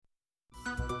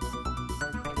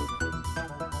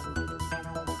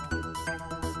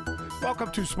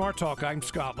Welcome to Smart Talk. I'm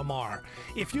Scott Lamar.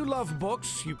 If you love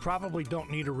books, you probably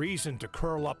don't need a reason to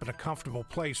curl up in a comfortable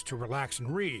place to relax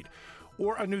and read,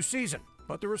 or a new season.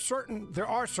 But there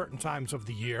are certain times of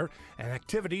the year and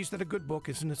activities that a good book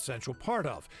is an essential part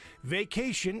of.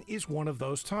 Vacation is one of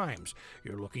those times.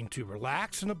 You're looking to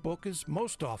relax, and a book is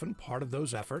most often part of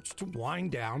those efforts to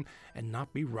wind down and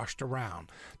not be rushed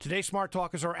around. Today, Smart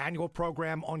Talk is our annual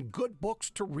program on good books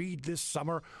to read this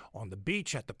summer on the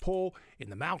beach, at the pool, in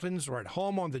the mountains, or at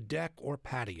home on the deck or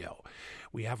patio.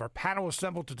 We have our panel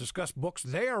assembled to discuss books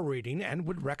they are reading and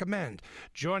would recommend.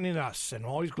 Joining us, and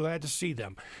always glad to see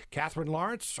them, Catherine Lawrence,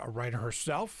 a writer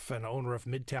herself and owner of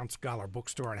Midtown Scholar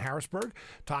Bookstore in Harrisburg,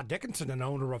 Todd Dickinson, an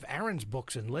owner of Aaron's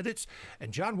Books in Lidditz,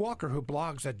 and John Walker, who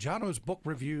blogs at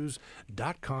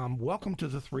jonosbookreviews.com. Welcome to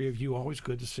the three of you. Always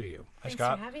good to see you. Hi,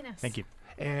 Scott. Thanks for having us. Thank you.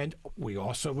 And we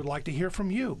also would like to hear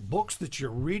from you. Books that you're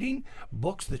reading,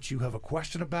 books that you have a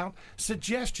question about,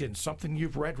 suggestions, something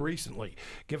you've read recently.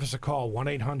 Give us a call,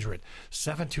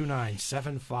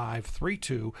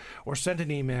 1-800-729-7532, or send an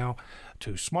email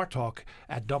to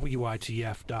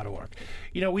smarttalk@witf.org.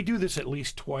 You know, we do this at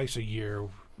least twice a year,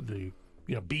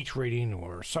 beach reading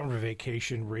or summer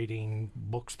vacation reading,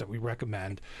 books that we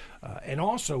recommend. And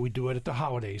also we do it at the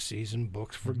holiday season,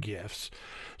 books for gifts.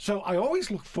 So I always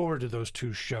look forward to those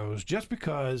two shows just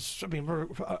because, for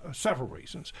several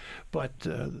reasons. But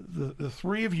the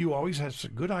three of you always have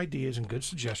some good ideas and good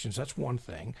suggestions. That's one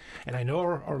thing. And I know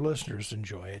our listeners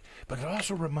enjoy it. But it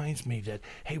also reminds me that,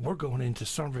 hey, we're going into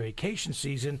summer vacation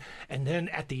season. And then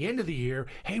at the end of the year,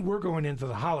 hey, we're going into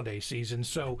the holiday season.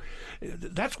 So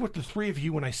that's what the three of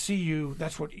you, when I see you,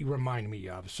 that's what you remind me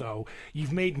of. So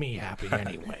you've made me happy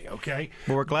anyway, okay?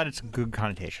 Well, we're glad it's a good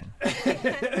connotation.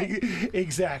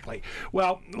 Exactly.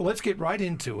 Well, let's get right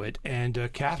into it.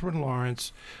 And Catherine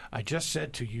Lawrence, I just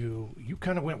said to you, you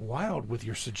kind of went wild with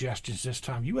your suggestions this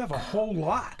time. You have a whole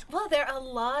lot. Well, there are a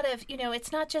lot of,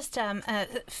 it's not just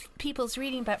people's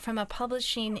reading, but from a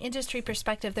publishing industry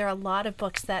perspective, there are a lot of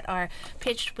books that are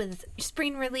pitched with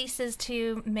spring releases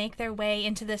to make their way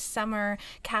into the summer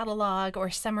catalog or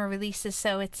summer releases.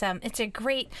 So it's a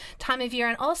great time of year.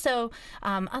 And also,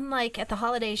 unlike at the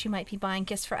holidays, you might be buying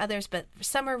gifts for others, but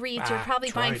summer reads you're probably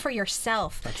buying for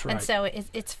yourself. That's right. And so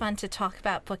it's fun to talk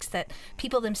about books that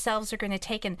people themselves are going to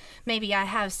take. And maybe I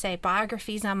have, say,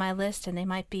 biographies on my list, and they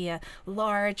might be a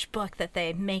large book that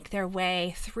they make their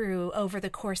way through over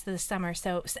the course of the summer.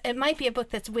 So it might be a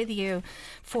book that's with you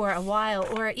for a while,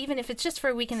 or even if it's just for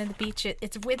a weekend at the beach,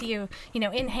 it's with you,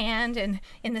 in hand and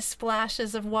in the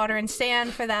splashes of water and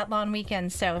sand for that long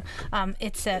weekend. So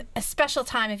it's a special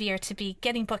time of year to be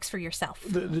getting books for yourself.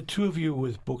 The two of you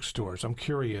with bookstores, I'm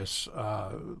curious,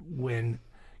 are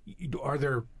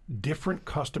there different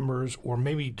customers, or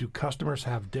maybe do customers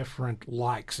have different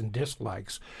likes and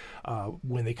dislikes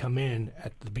when they come in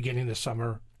at the beginning of the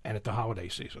summer and at the holiday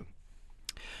season?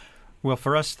 Well,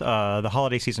 for us, the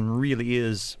holiday season really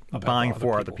is buying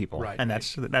for other people, right? And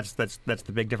that's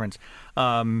the big difference.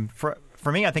 For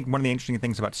me, I think one of the interesting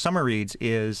things about summer reads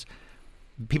is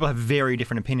people have very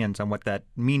different opinions on what that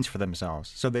means for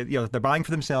themselves. So they're buying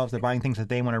for themselves, they're buying things that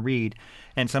they want to read,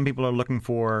 and some people are looking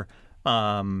for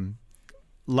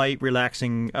light,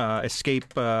 relaxing escape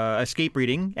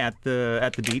reading at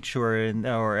the beach or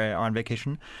on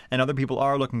vacation, and other people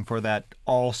are looking for that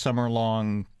all summer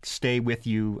long, stay with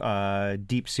you,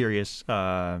 deep, serious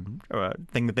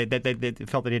thing that they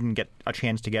felt they didn't get a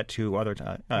chance to get to at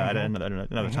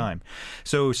another time.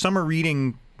 So summer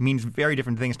reading means very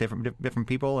different things to different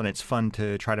people, and it's fun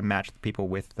to try to match the people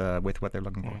with what they're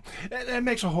looking for. That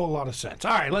makes a whole lot of sense.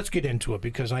 All right, let's get into it,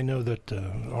 because I know that the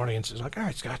audience is like, all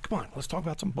right, Scott, come on, let's talk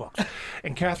about some books.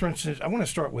 And Catherine says, I want to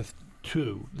start with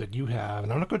two that you have,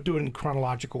 and I'm not going to do it in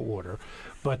chronological order,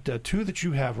 but two that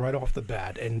you have right off the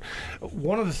bat. And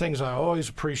one of the things I always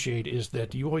appreciate is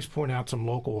that you always point out some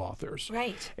local authors.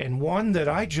 Right. And one that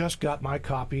I just got my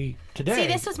copy today. See,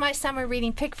 this was my summer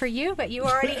reading pick for you, but you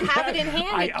already have it in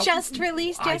hand. It just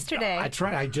released yesterday. That's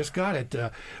right. I just got it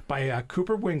by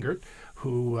Cooper Wingert,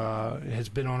 who has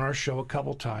been on our show a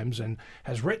couple times and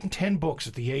has written 10 books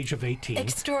at the age of 18.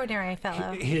 Extraordinary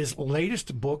fellow. His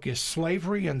latest book is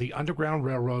Slavery and the Underground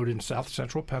Railroad in South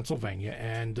Central Pennsylvania.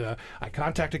 And I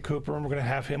contacted Cooper, and we're going to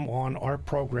have him on our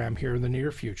program here in the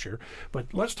near future.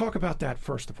 But let's talk about that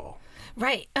first of all.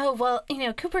 Right. Oh, well,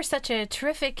 Cooper's such a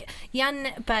terrific young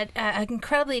but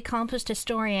incredibly accomplished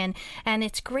historian, and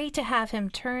it's great to have him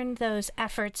turn those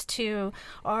efforts to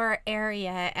our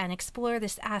area and explore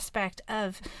this aspect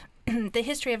of the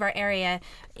history of our area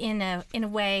in a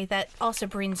way that also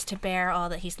brings to bear all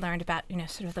that he's learned about,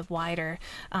 sort of the wider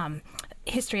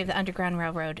history of the Underground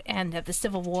Railroad and of the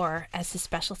Civil War as his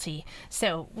specialty.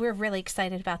 So we're really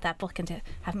excited about that book and to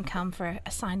have him come for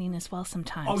a signing as well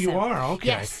sometime. Oh, you are? Okay.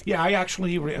 Yes. Yeah, I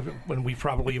actually, when we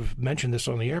probably have mentioned this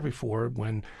on the air before,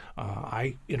 when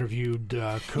I interviewed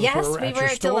Cooper yes, we at your were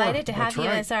store. delighted to have That's you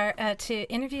right. as our to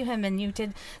interview him, and you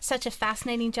did such a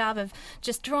fascinating job of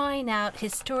just drawing out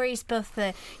his stories.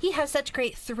 He has such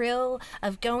great thrill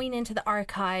of going into the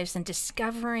archives and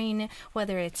discovering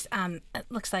whether it's it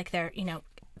looks like they're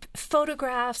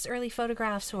photographs, early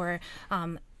photographs, or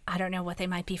I don't know what they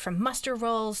might be, from muster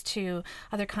rolls to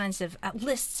other kinds of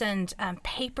lists and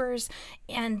papers,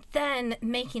 and then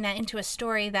making that into a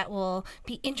story that will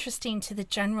be interesting to the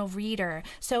general reader.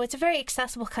 So it's a very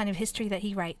accessible kind of history that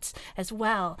he writes as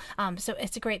well. So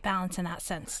it's a great balance in that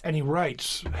sense. And he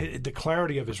writes, the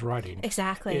clarity of his writing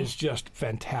Exactly. is just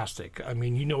fantastic. I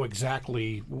mean, you know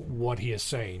exactly what he is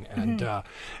saying. And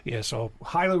so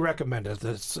highly recommend it.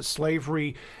 The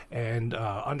Slavery and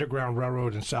Underground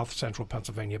Railroad in South Central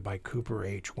Pennsylvania by Cooper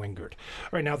H. Wingert. All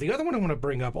right, now the other one I want to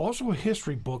bring up, also a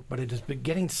history book, but it has been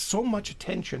getting so much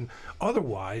attention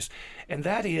otherwise, and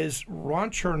that is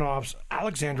Ron Chernoff's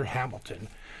Alexander Hamilton.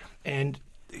 And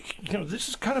this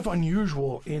is kind of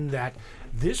unusual in that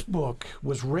this book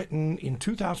was written in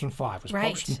 2005, was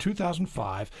published in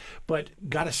 2005, but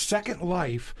got a second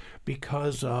life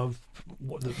because of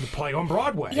the play on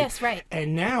Broadway. Yes, right.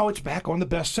 And now it's back on the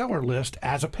bestseller list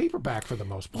as a paperback for the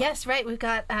most part. Yes, right. We've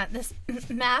got this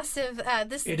massive.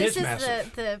 This is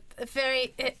massive. the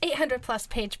very 800+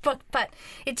 page book, but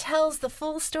it tells the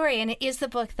full story, and it is the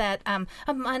book that,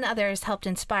 among others, helped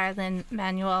inspire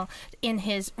Lin-Manuel in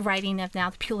his writing of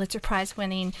now the Pulitzer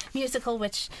Prize-winning musical,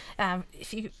 which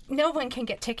no one can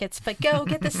get tickets, but go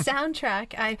get the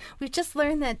soundtrack. We've just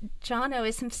learned that Jono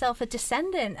is himself a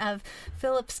descendant of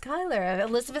Philip Schuyler, of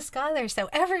Elizabeth Schuyler. So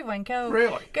everyone go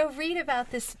read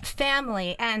about this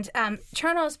family. And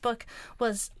Chernoff's book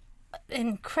was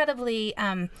incredibly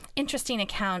interesting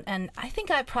account, and I think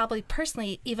I've probably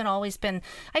personally even always been.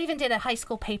 I even did a high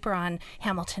school paper on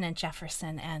Hamilton and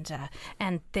Jefferson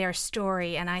and their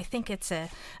story, and I think it's a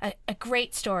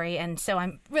great story. And so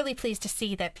I'm really pleased to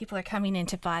see that people are coming in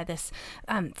to buy this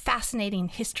fascinating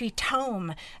history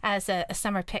tome as a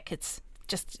summer pick. It's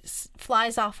just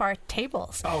flies off our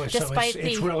tables, despite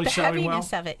it's really the selling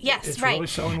heaviness well? of it. Yes, it's right. Really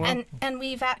selling well? And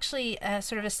we've actually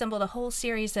sort of assembled a whole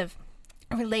series of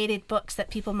related books that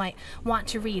people might want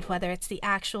to read, whether it's the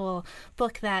actual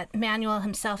book that Manuel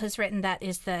himself has written, that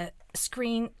is the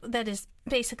that is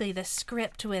basically the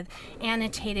script with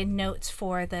annotated notes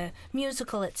for the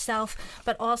musical itself,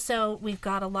 but also we've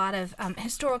got a lot of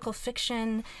historical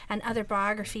fiction and other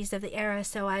biographies of the era.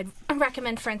 So I'd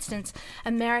recommend, for instance,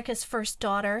 America's First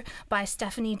Daughter by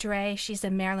Stephanie Dray. She's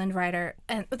a Maryland writer,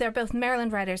 and they're both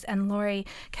Maryland writers, and Laurie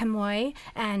Camoy,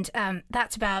 and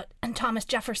that's about Thomas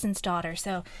Jefferson's daughter.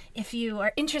 So if you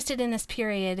are interested in this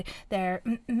period, there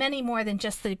are many more than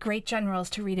just the great generals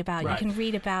to read about. Right. You can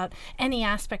read about any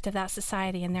aspect of that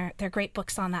society, and they're great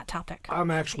books on that topic.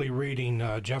 I'm actually reading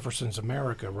Jefferson's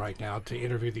America right now to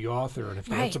interview the author, and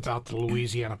it's about the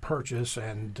Louisiana Purchase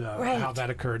and how that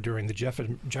occurred during the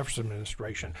Jefferson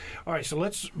administration. All right, so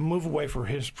let's move away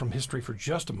from history for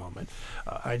just a moment.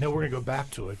 I know we're going to go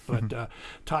back to it, but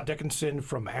Todd Dickinson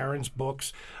from Aaron's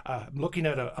Books, looking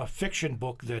at a fiction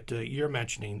book that you're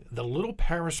mentioning, The Little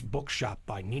Paris Bookshop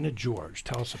by Nina George.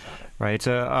 Tell us about it. Right,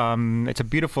 it's a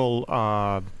beautiful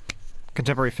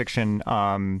contemporary fiction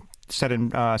set in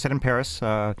Paris.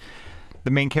 The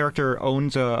main character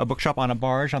owns a bookshop on a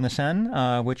barge on the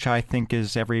Seine, which I think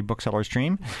is every bookseller's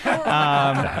dream,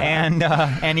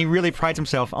 and he really prides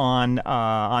himself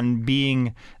on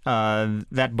being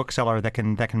that bookseller that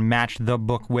can match the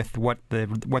book with what the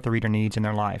reader needs in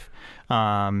their life,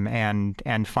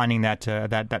 and finding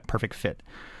that perfect fit.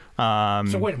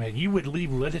 So wait a minute, you would leave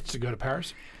Lidditz to go to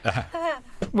Paris?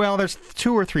 Well, there's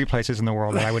 2 or 3 places in the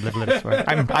world that I would live Lidditz for.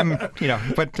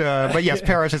 But yes,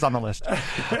 Paris is on the list.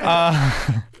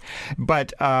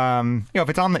 But if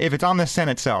it's on the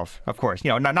Seine itself, of course,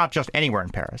 not just anywhere in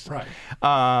Paris. Right.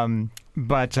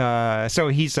 But so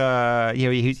he's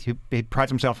he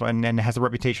prides himself and has a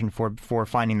reputation for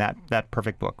finding that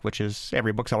perfect book, which is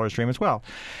every bookseller's dream as well,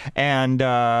 and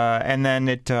then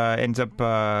it ends up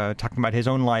talking about his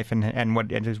own life and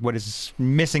what is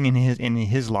missing in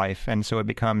his life, and so it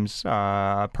becomes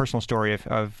a personal story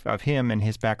of him and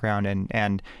his background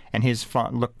and his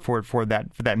look for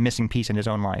that missing piece in his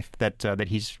own life that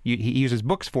he uses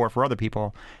books for other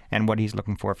people, and what he's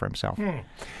looking for himself.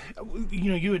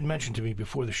 You had mentioned to me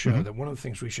before the show that one of the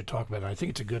things we should talk about, and I think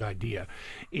it's a good idea,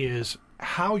 is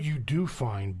how you do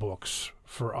find books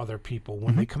for other people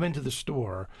when they come into the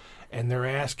store and they're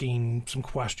asking some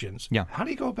questions. Yeah. How do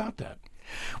you go about that?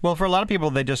 Well, for a lot of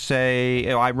people, they just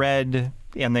say, I read,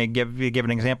 and they give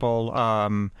an example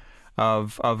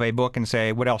of a book and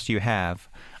say, what else do you have?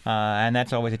 And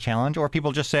that's always a challenge. Or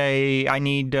people just say, I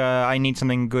need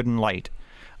something good and light.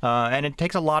 And it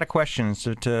takes a lot of questions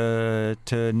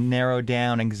to narrow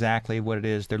down exactly what it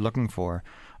is they're looking for.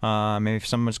 If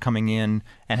someone's coming in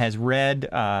and has read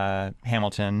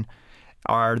Hamilton,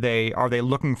 are they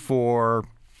looking for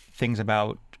things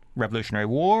about Revolutionary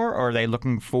War, or are they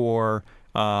looking for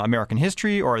American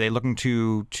history, or are they looking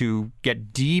to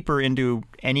get deeper into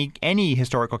any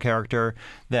historical character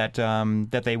that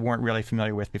they weren't really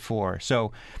familiar with before?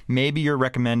 So maybe you're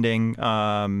recommending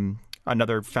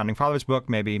another Founding Fathers book,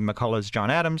 maybe McCullough's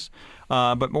John Adams,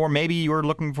 or maybe you're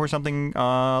looking for something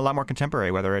a lot more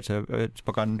contemporary, whether it's a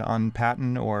book on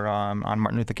Patton or on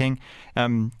Martin Luther King.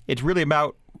 It's really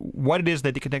about what it is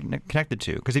that they connected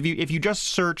to. Because if you just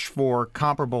search for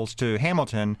comparables to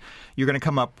Hamilton, you're going to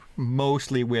come up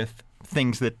mostly with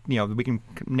things that we can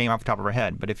name off the top of our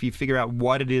head. But if you figure out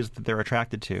what it is that they're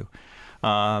attracted to,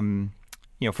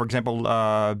 for example,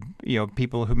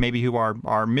 people who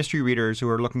are mystery readers who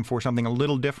are looking for something a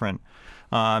little different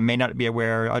may not be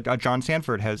aware. John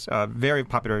Sanford has a very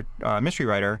popular mystery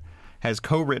writer, has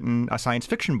co-written a science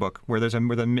fiction book where there's a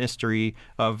mystery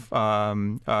of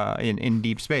in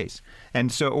deep space.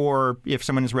 And so, or if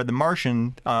someone has read The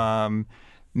Martian,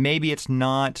 maybe it's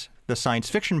not the science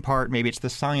fiction part, maybe it's the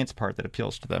science part that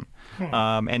appeals to them.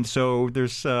 And so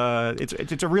there's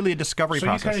it's a really a discovery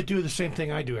process. So you kind of do the same thing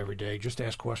I do every day, just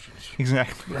ask questions.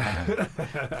 Exactly.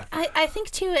 I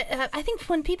think too. I think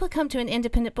when people come to an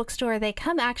independent bookstore, they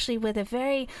come actually with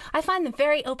I find them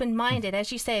very open-minded,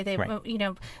 as you say. They, right.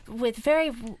 With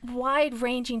very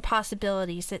wide-ranging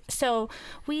possibilities. So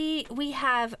we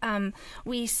have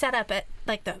we set up at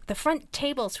like the front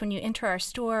tables when you enter our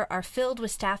store are filled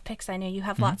with staff picks. I know you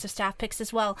have lots of staff picks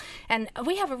as well, and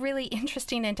we have a really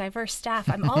interesting and diverse staff.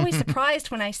 I'm always surprised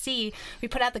when I see we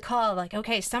put out the call like,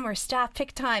 okay, summer staff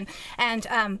pick time, and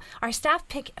our staff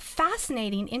pick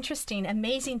fascinating, interesting,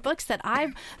 amazing books that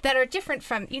are different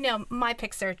from my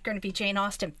picks are going to be Jane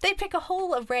Austen. They pick a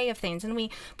whole array of things, and we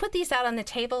put these out on the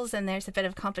tables, and there's a bit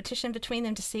of competition between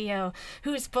them to see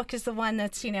whose book is the one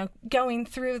that's going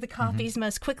through the copies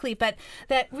most quickly. But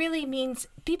that really means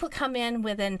people come in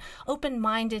with an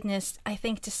open-mindedness, I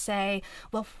think, to say,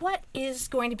 well, what is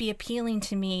going to be appealing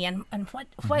to me, and what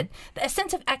a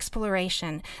sense of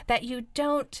exploration that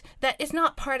is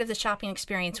not part of the shopping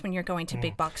experience when you're going to a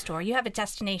big box store. You have a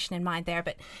destination in mind there,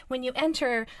 but when you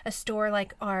enter a store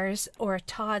like ours or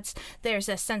Todd's, there's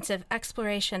a sense of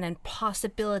exploration and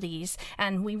possibilities,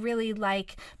 and we really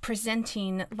like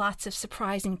presenting lots of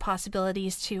surprising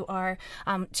possibilities to our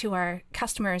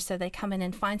customers, so they come in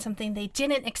and find something they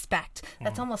didn't expect.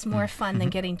 That's almost more fun than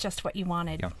getting just what you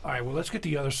wanted. Yeah. All right, well, let's get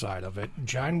the other side of it.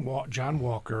 John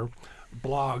Walker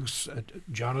blogs at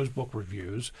Jono's Book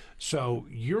Reviews. So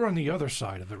you're on the other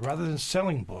side of it. Rather than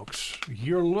selling books,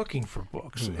 you're looking for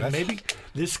books. And maybe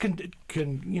this can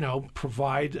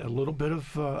provide a little bit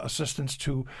of assistance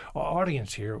to our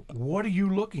audience here. What are you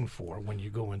looking for when you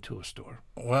go into a store?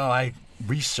 Well, I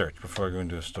research before I go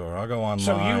into a store. I'll go online.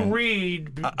 So you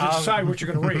read, decide what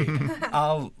you're going to read.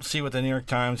 I'll see what the New York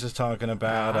Times is talking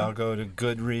about. I'll go to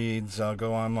Goodreads. I'll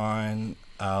go online.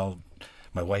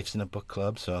 My wife's in a book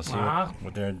club, so I'll see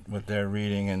what they're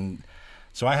reading, and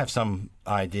so I have some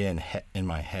idea in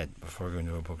my head before going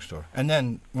to a bookstore. And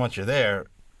then once you're there,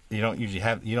 you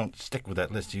don't stick with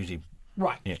that list. You usually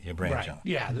you branch out.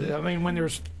 Yeah, I mean when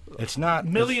there's it's not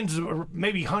millions or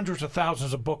maybe hundreds of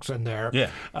thousands of books in there. Yeah.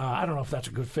 I don't know if that's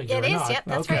a good figure or not. It is, yep,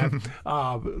 that's right.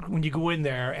 When you go in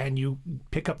there and you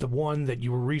pick up the one that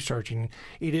you were researching,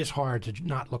 it is hard to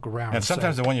not look around. And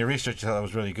sometimes the one you researched you thought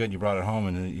was really good, you brought it home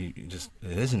and it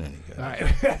isn't any good.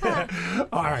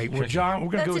 All right. Well, John,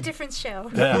 we're going to go. That's a different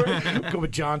show. Go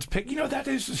with John's pick. That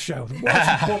is the show. The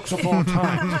worst books of all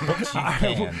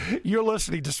time. You're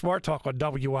listening to Smart Talk on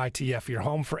WITF, your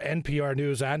home for NPR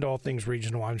News and all things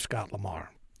regional. I'm Scott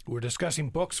Lamar. We're discussing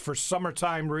books for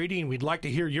summertime reading. We'd like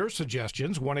to hear your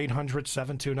suggestions.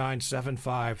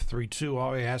 1-800-729-7532.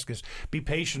 All I ask is be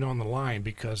patient on the line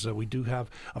because we do have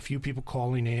a few people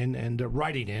calling in and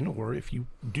writing in. Or if you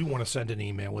do want to send an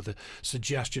email with a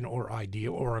suggestion or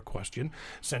idea or a question,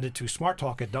 send it to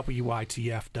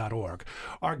smarttalk@witf.org.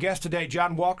 Our guest today,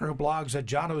 John Walker, who blogs at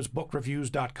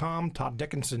jonosbookreviews.com. Todd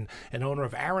Dickinson, an owner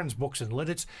of Aaron's Books in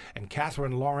Lidditz. And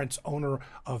Catherine Lawrence, owner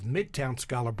of Midtown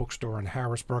Scholar Bookstore in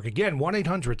Harrisburg. Again,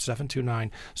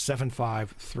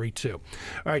 1-800-729-7532. All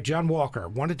right, John Walker,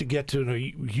 wanted to get to,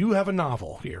 you have a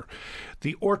novel here,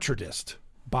 The Orchardist.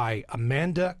 by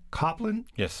Amanda Coplin.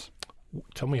 Yes.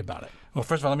 Tell me about it. Well,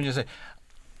 first of all, let me just say,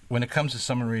 when it comes to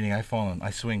summer reading, I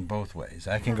swing both ways.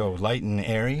 I can go light and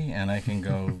airy, and I can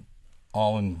go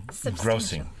all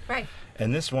engrossing. Right.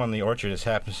 And this one, The Orchardist,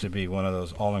 happens to be one of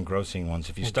those all-engrossing ones.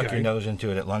 If you stuck your nose into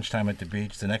it at lunchtime at the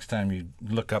beach, the next time you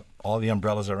look up, all the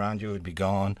umbrellas around you would be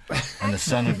gone, and the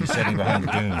sun would be setting behind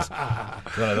the dunes.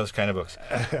 It's one of those kind of books.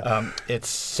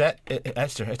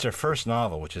 It's her first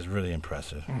novel, which is really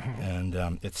impressive.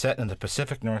 And it's set in the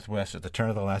Pacific Northwest at the turn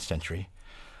of the last century.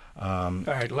 All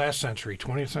right, last century,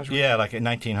 20th century? Yeah, like in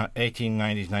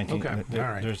 1890s, Okay, all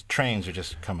right. There's trains are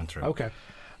just coming through. Okay.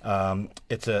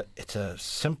 It's a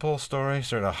simple story,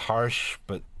 sort of harsh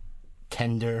but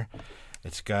tender.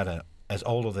 It's got as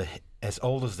old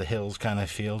as the hills kind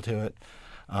of feel to it,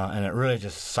 and it really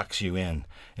just sucks you in.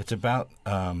 It's about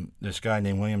this guy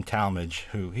named William Talmadge,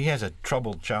 who he has a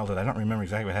troubled childhood. I don't remember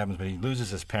exactly what happens, but he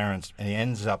loses his parents, and he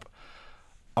ends up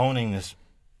owning this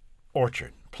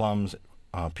orchard, plums,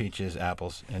 peaches,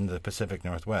 apples in the Pacific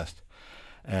Northwest.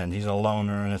 And he's a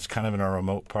loner, and it's kind of in a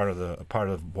remote part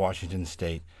of Washington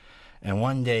State. And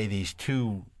one day, these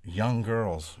two young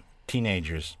girls,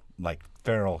 teenagers, like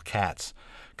feral cats,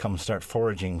 come start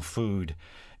foraging food,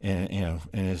 and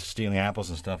stealing apples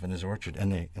and stuff in his orchard,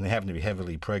 and they happen to be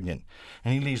heavily pregnant.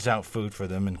 And he leaves out food for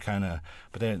them,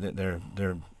 but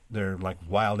they're like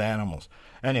wild animals.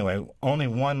 Anyway, only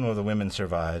one of the women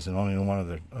survives, and only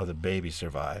one of the babies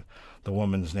survive. The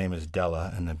woman's name is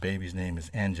Della, and the baby's name is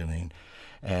Angeline.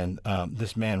 And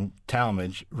this man,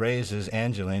 Talmadge, raises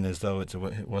Angeline as though it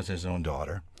was his own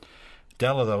daughter.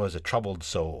 Della, though, is a troubled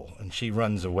soul, and she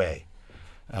runs away,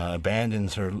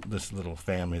 abandons this little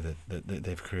family that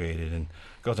they've created, and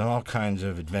goes on all kinds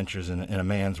of adventures in a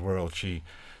man's world. She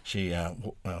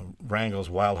wrangles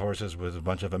wild horses with a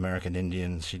bunch of American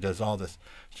Indians. She does all this.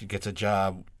 She gets a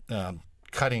job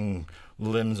cutting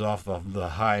limbs off of the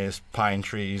highest pine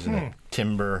trees in a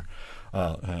timber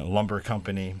lumber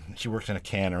company. She works in a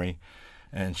cannery,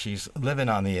 and she's living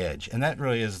on the edge. And that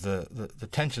really is the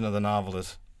tension of the novel.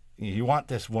 Is you want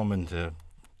this woman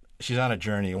she's on a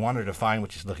journey. You want her to find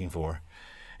what she's looking for.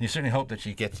 And you certainly hope that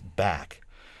she gets back.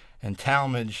 And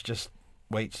Talmadge just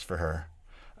waits for her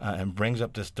and brings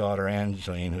up this daughter,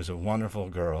 Angeline, who's a wonderful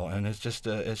girl. And it's just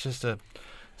a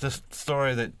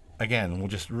story that, again, will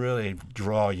just really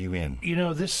draw you in.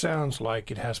 This sounds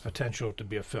like it has potential to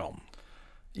be a film.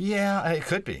 Yeah, it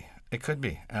could be. It could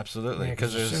be, absolutely.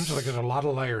 Because it seems like there's a lot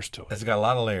of layers to it. It's got a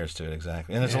lot of layers to it,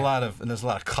 exactly, and there's a lot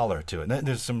of color to it. And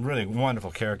there's some really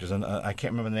wonderful characters, and I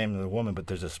can't remember the name of the woman, but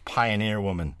there's this pioneer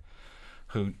woman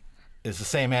who is the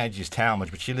same age as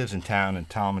Talmadge, but she lives in town, and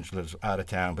Talmadge lives out of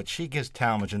town. But she gives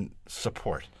Talmadge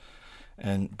support,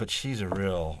 but she's a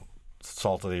real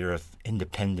salt of the earth,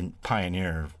 independent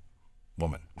pioneer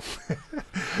woman.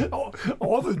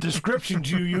 All the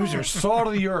descriptions you use are salt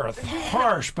of the earth,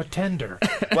 harsh but tender.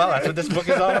 Well, that's what this book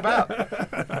is all about.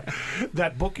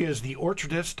 That book is The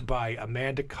Orchardist by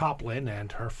Amanda Coplin,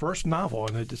 and her first novel,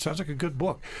 and it sounds like a good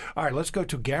book. All right, let's go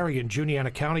to Gary in Juniata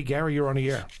County. Gary, you're on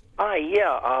the air. Hi,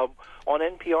 on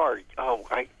NPR. Oh,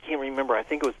 I can't remember. I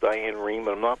think it was Diane Rehm,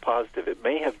 but I'm not positive. It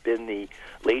may have been the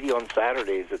lady on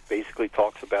Saturdays that basically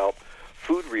talks about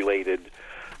food-related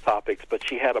topics, but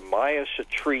she had a Maya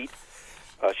Shetreat.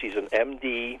 She's an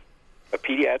MD, a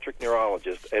pediatric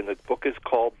neurologist, and the book is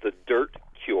called The Dirt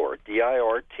Cure,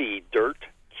 D-I-R-T, Dirt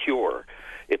Cure.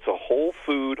 It's a whole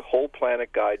food, whole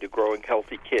planet guide to growing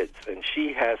healthy kids, and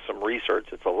she has some research.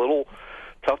 It's a little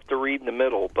tough to read in the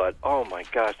middle, but oh my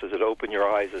gosh, does it open your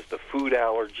eyes as to food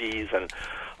allergies and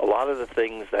a lot of the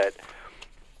things that,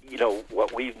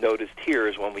 what we've noticed here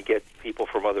is when we get people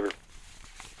from other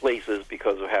places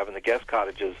because of having the guest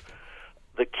cottages,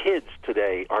 the kids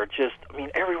today are just,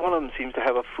 every one of them seems to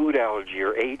have a food allergy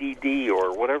or ADD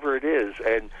or whatever it is,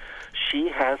 and she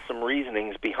has some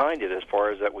reasonings behind it as far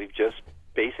as that we've just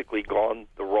basically gone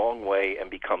the wrong way and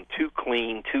become too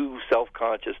clean, too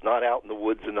self-conscious, not out in the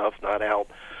woods enough, not out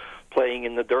playing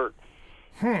in the dirt.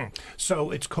 So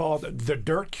it's called The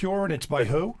Dirt Cure, and it's by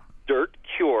who? Dirt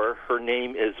Cure. Her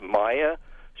name is Maya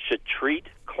Shetreat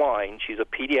Klein. She's a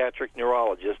pediatric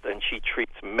neurologist, and she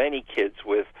treats many kids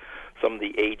with some of the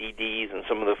ADDs and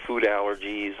some of the food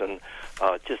allergies, and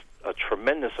just a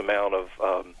tremendous amount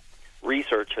of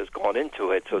research has gone into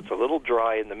it. So it's a little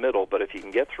dry in the middle, but if you can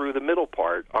get through the middle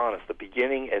part, honest, the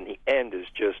beginning and the end is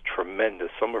just tremendous.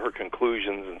 Some of her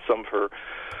conclusions and some of her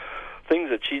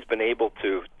things that she's been able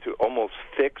to almost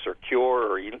fix or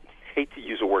cure, or you hate to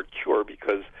use the word cure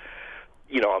because,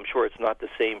 I'm sure it's not the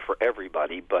same for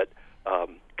everybody, but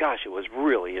gosh, it was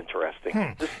really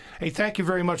interesting. Hey, thank you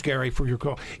very much, Gary, for your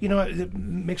call. It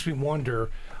makes me wonder,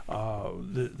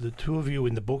 the two of you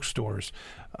in the bookstores,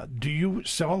 do you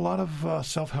sell a lot of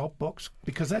self-help books?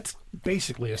 Because that's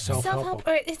basically a self-help book.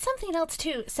 Or it's something else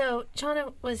too. So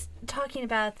Jonna was talking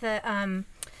about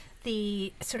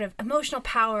the sort of emotional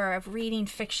power of reading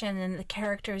fiction and the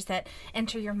characters that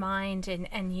enter your mind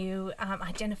and you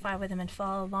identify with them and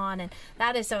follow along. And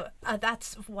that is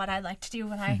that's what I like to do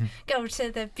when I go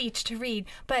to the beach to read.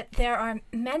 But there are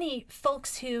many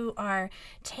folks who are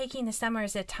taking the summer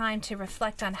as a time to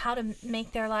reflect on how to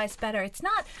make their lives better. It's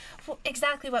not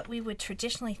exactly what we would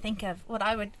traditionally think of, what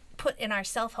I would put in our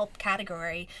self-help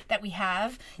category that we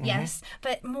have, yes,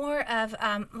 but more of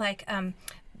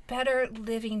better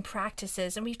living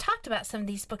practices. And we've talked about some of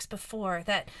these books before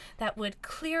that would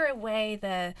clear away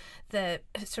the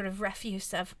sort of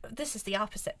refuse of, this is the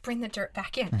opposite, bring the dirt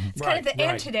back in. It's kind of the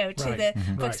antidote to the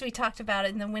books we talked about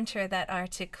in the winter that are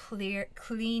to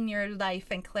clean your life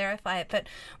and clarify it. But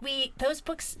those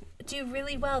books do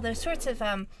really well. Those sorts of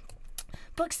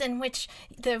books in which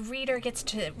the reader gets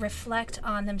to reflect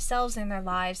on themselves and their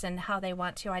lives and how they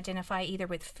want to identify either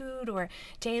with food or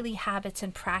daily habits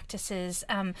and practices.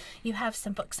 You have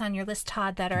some books on your list,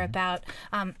 Todd, that are about,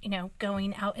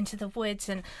 going out into the woods.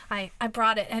 And I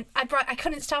brought it, and I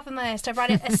couldn't stop on my list. I brought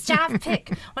it, a staff pick.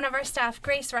 One of our staff,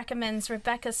 Grace, recommends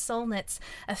Rebecca Solnit's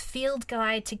A Field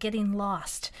Guide to Getting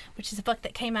Lost, which is a book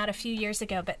that came out a few years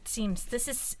ago, but seems this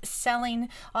is selling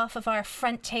off of our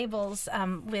front tables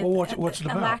with what's it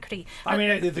about? alacrity. I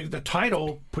mean, the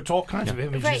title puts all kinds of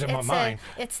images in my mind.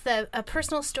 It's a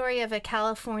personal story of a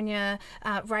California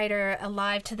writer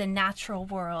alive to the natural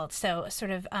world. So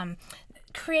sort of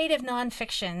creative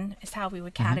nonfiction is how we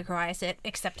would categorize it,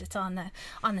 except it's on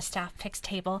the staff picks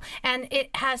table, and it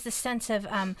has the sense of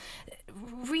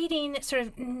reading sort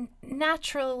of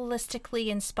naturalistically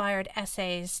inspired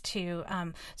essays to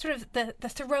sort of the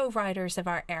Thoreau writers of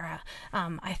our era.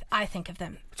 I think of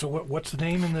them. So what's the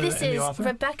name in the This in is the author?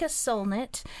 Rebecca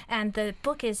Solnit, and the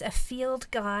book is A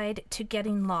Field Guide to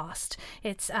Getting Lost.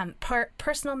 It's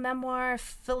personal memoir,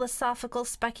 philosophical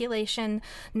speculation,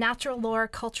 natural lore,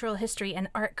 cultural history, and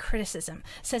art criticism,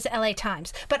 says LA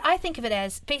Times. But I think of it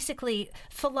as basically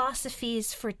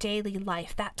philosophies for daily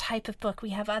life, that type of book. We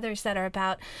have others that are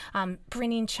about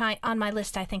bringing China. On my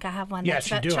list, I think I have one Yes,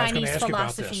 that's you about do. Chinese I was going to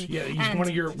philosophy. ask you about this. Yeah,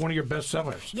 he's one of your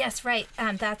bestsellers. Yes, right.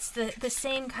 That's the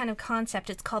same kind of concept.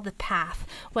 It's called The Path,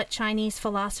 what Chinese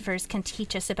philosophers can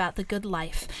teach us about the good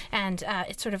life. And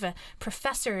it's sort of a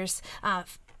professor's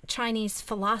Chinese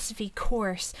philosophy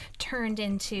course turned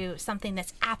into something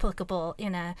that's applicable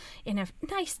in a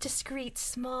nice, discreet,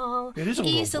 small,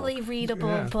 easily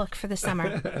readable book for the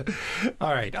summer.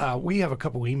 All right. We have a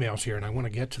couple emails here, and I want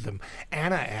to get to them.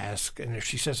 Anna asks, and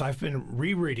she says, I've been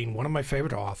rereading one of my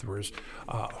favorite authors,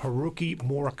 Haruki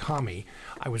Murakami.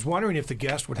 I was wondering if the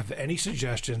guest would have any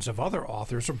suggestions of other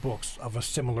authors or books of a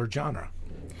similar genre.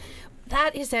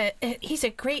 That is he's a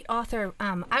great author.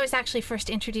 I was actually first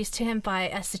introduced to him by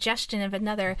a suggestion of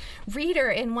another reader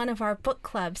in one of our book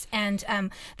clubs. And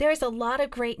there's a lot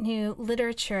of great new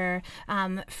literature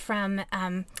from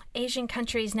Asian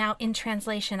countries now in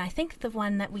translation. I think the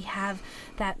one that we have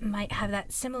that might have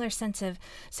that similar sense of,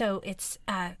 so it's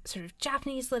sort of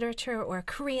Japanese literature or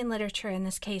Korean literature in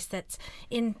this case that's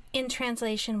in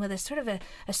translation with a sort of a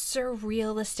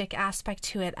surrealistic aspect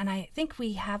to it. And I think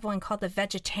we have one called The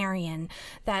Vegetarian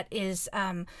that is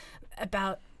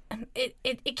about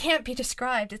it can't be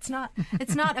described. It's not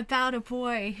about a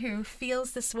boy who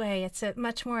feels this way. It's a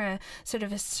much more a sort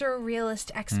of a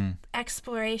surrealist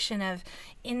exploration of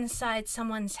inside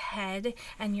someone's head,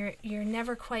 and you're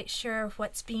never quite sure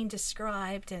what's being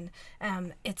described, and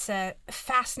it's a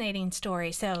fascinating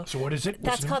story. So what is it?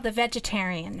 That's called The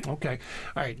Vegetarian. Okay.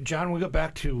 All right, John, we go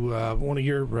back to one of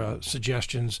your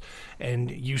suggestions, and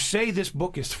you say this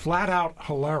book is flat out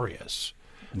hilarious.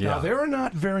 Yeah. Now, there are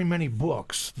not very many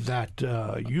books that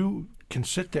you can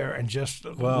sit there and just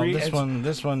read.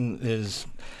 This one is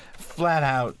flat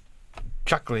out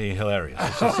chuckly hilarious.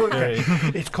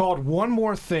 It's called One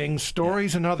More Thing,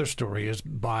 Stories and Other Stories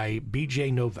by B.J.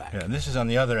 Novak. Yeah, and this is on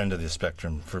the other end of the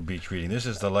spectrum for beach reading. This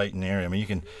is the light and airy. I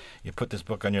mean, you put this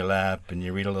book on your lap and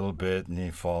you read a little bit and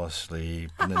you fall asleep,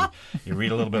 and then you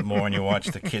read a little bit more and you watch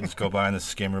the kids go by on the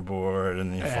skimmer board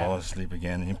and you fall asleep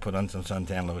again, and you put on some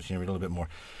suntan lotion and you read a little bit more.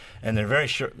 And they're very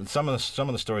short. Some of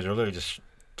the stories are literally just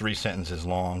 3 sentences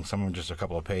long. Some of them just a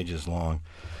couple of pages long,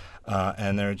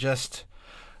 and they're just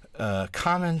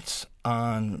comments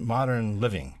on modern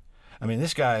living. I mean,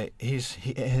 this guy,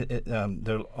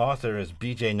 the author is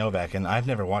B.J. Novak, and I've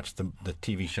never watched the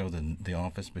TV show The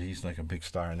Office, but he's like a big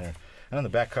star in there. And on the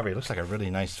back cover, he looks like a really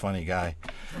nice, funny guy,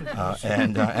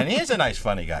 and he is a nice,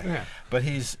 funny guy. Yeah. But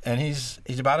he's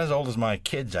about as old as my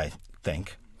kids, I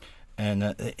think,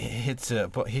 and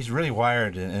he's really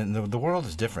wired, and the world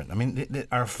is different. I mean,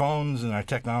 our phones and our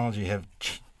technology have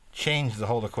changed the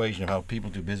whole equation of how people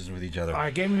do business with each other. All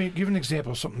right, give an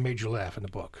example of something made you laugh in the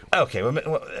book. Okay,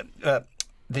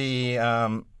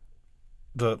 the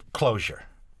closure.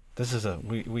 This is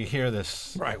we hear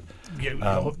this Right,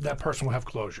 that person will have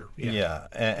closure. Yeah,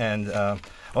 and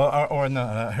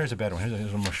here's a better one.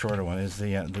 Here's a more shorter one. Is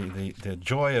the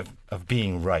joy of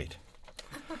being right,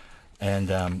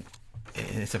 and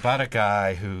it's about a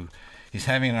guy who. He's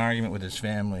having an argument with his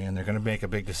family, and they're going to make a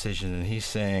big decision. And he's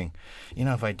saying,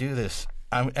 if I do this,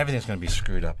 everything's going to be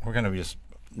screwed up. We're going to be just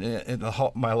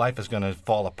my life is going to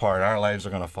fall apart. Our lives are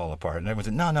going to fall apart. And everyone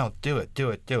said, no, do it.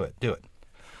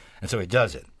 And so he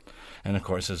does it, and of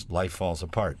course his life falls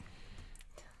apart.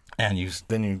 And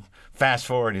then you fast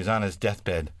forward. He's on his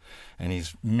deathbed, and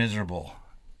he's miserable.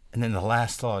 And then the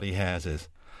last thought he has is,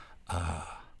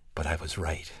 but I was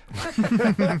right.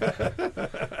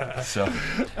 So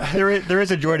there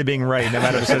is a joy to being right, no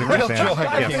matter the circumstance. No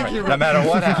matter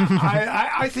what happens.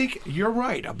 I think you're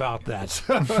right about that.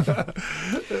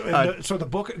 So the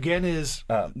book again is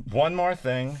One More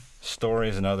Thing: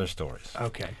 Stories and Other Stories.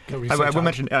 Okay. I will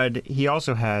mention he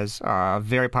also has a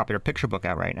very popular picture book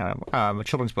out right now, a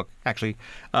children's book actually.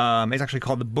 It's actually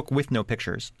called The Book with No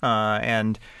Pictures,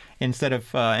 and instead of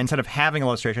having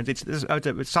illustrations, it's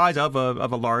the size of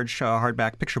a large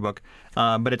hardback picture book,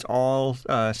 but it's all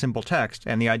simple text.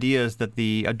 And the idea is that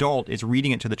the adult is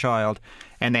reading it to the child,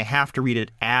 and they have to read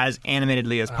it as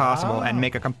animatedly as possible and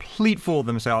make a complete fool of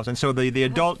themselves. And so the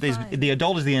adult is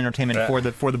the entertainment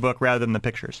for the book rather than the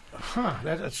pictures. Huh?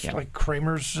 That's like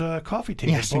Kramer's coffee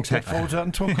table. Yes, book exactly. That folds out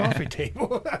into a coffee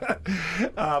table.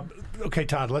 Okay,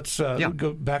 Todd. Let's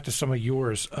go back to some of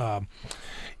yours.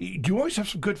 You always have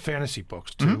some good fantasy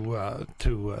books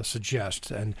to suggest,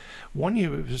 and one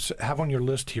you have on your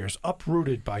list here is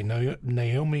Uprooted by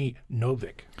Naomi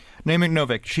Novik. Naomi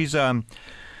Novik, she's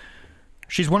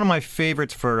one of my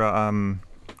favorites for her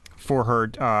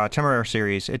Temeraire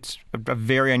series. It's a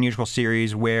very unusual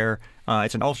series where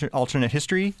it's an alternate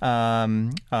history.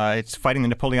 It's fighting the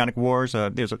Napoleonic Wars.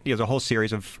 There's a whole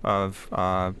series of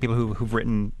people who've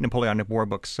written Napoleonic War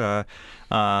books,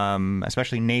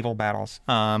 especially naval battles.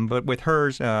 But with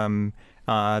hers, they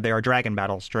are dragon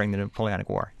battles during the Napoleonic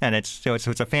War, and it's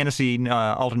a fantasy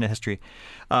alternate history.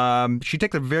 She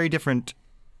takes a very different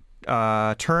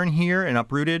turn here in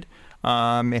Uprooted.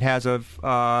 It has a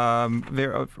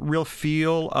real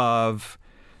feel of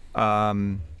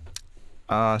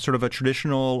sort of a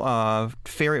traditional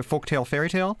folktale fairy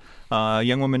tale. A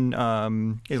young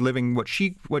woman is living what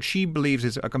she believes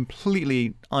is a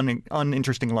completely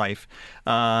uninteresting life,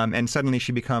 and suddenly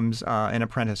she becomes an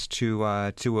apprentice to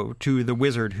the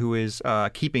wizard who is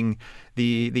keeping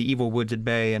the evil woods at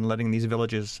bay and letting these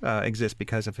villages exist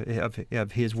because of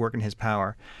his work and his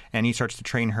power. And he starts to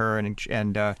train her,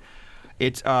 and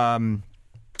it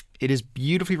is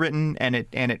beautifully written, and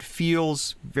it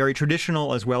feels very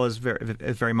traditional as well as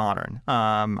very modern.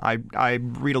 I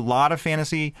read a lot of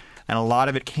fantasy, and a lot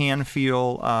of it can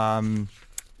feel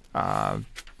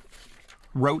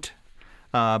rote.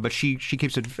 But she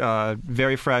keeps it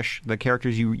very fresh. The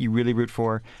characters you really root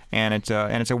for, and it's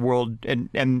a world.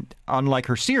 And unlike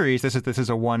her series, this is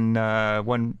a one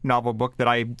novel book that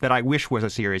I wish was a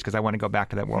series, because I want to go back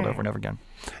to that world over and over again.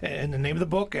 And the name of the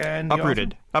book and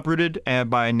Uprooted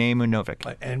by Naomi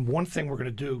Novik. And one thing we're going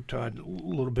to do, Todd, a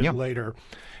little bit later,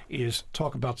 is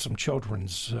talk about some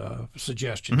children's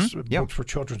suggestions, books for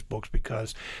children's books,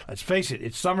 because let's face it,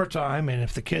 it's summertime, and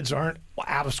if the kids aren't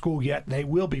out of school yet, they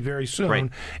will be very soon. Right.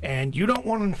 And you don't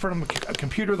want them in front of a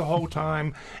computer the whole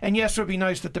time. And yes, it would be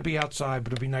nice that they be outside,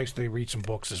 but it would be nice they read some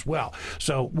books as well.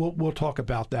 So we'll talk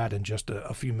about that in just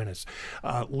a few minutes.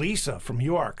 Lisa from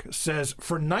York says,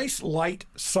 for nice, light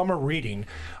summer reading,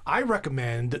 I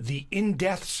recommend the In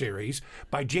Death series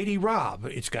by J.D. Robb.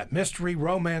 It's got mystery,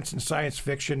 romance, and science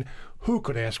fiction. Who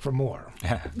could ask for more?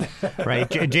 Right.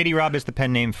 J.D. Robb is the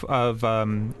pen name of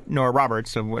Nora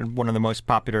Roberts, one of the most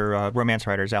popular romance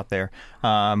writers out there.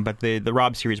 But the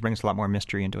Robb series brings a lot more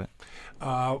mystery into it.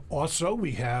 Also,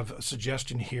 we have a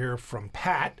suggestion here from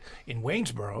Pat in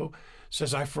Waynesboro.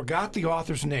 says, I forgot the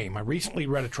author's name. I recently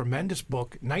read a tremendous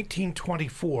book,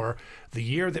 1924, The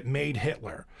Year That Made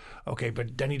Hitler. Okay,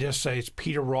 but then he does say it's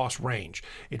Peter Ross Range.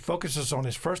 It focuses on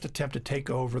his first attempt to take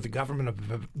over the government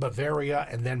of Bavaria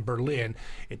and then Berlin.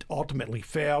 It ultimately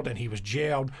failed, and he was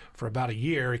jailed for about a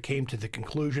year. He came to the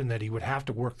conclusion that he would have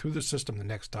to work through the system the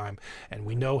next time, and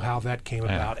we know how that came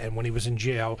about. And when he was in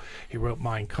jail, he wrote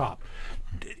Mein Kampf.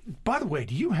 By the way,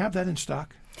 do you have that in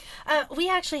stock? We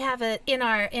actually have it in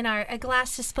our a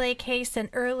glass display case, an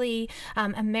early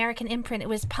American imprint. It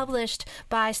was published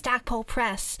by Stackpole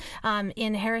Press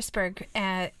in Harrisburg,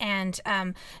 and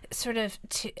sort of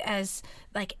as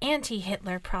like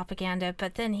anti-Hitler propaganda.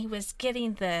 But then he was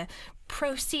getting the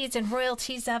proceeds and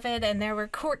royalties of it, and there were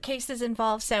court cases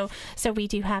involved. So we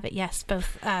do have it. Yes,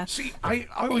 both. See, I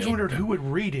always wondered who would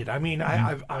read it. I mean,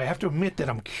 I have to admit that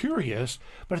I'm curious,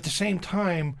 but at the same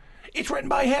time, it's written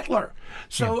by Hitler.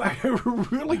 So I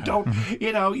really don't,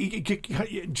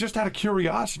 just out of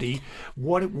curiosity,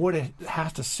 what it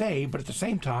has to say, but at the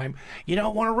same time, you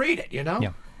don't want to read it,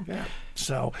 Yeah.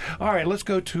 So, all right, let's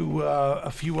go to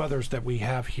a few others that we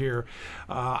have here.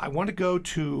 I want to go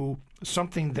to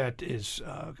something that is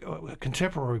a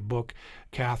contemporary book,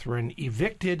 Catherine,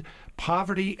 Evicted,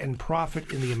 Poverty and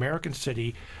Profit in the American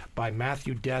City by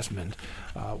Matthew Desmond.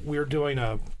 We're doing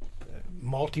a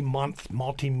multi-month,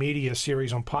 multimedia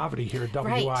series on poverty here at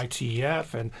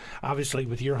WITF, and obviously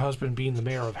with your husband being the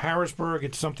mayor of Harrisburg,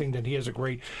 it's something that he has a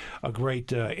great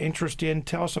interest in.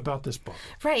 Tell us about this book.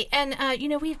 Right, and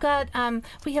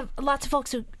we have lots of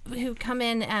folks who come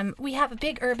in. We have a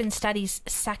big urban studies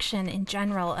section in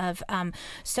general of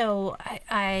so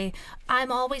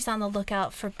I'm always on the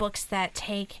lookout for books that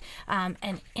take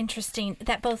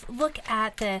that both look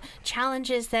at the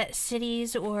challenges that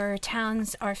cities or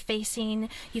towns are facing.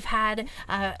 You've had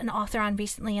an author on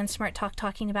recently on Smart Talk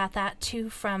talking about that too,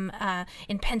 from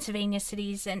in Pennsylvania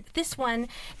cities, and this one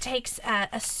takes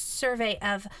a survey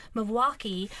of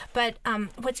Milwaukee. But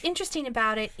what's interesting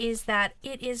about it is that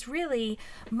it is really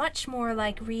much more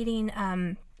like reading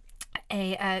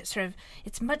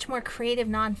it's much more creative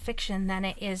nonfiction than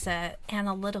it is a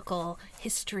analytical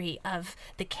history of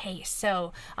the case.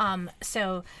 So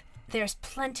there's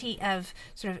plenty of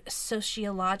sort of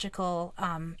sociological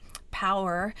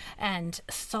power and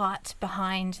thought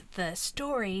behind the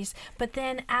stories, but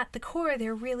then at the core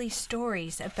they're really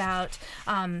stories about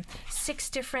 6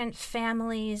 different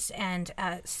families, and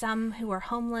some who are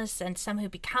homeless and some who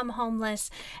become homeless,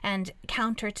 and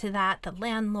counter to that the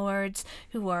landlords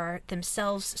who are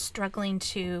themselves struggling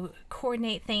to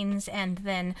coordinate things, and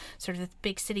then sort of the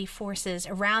big city forces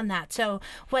around that. So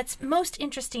what's most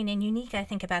interesting and unique, I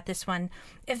think, about this one,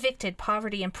 Evicted,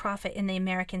 Poverty and Profit in the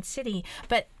American City,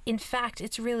 but in fact,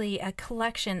 it's really a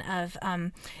collection of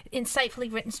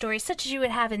insightfully written stories, such as you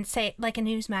would have in, say, like a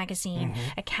news magazine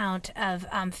account of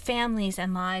families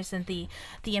and lives, and the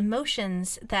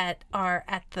emotions that are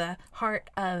at the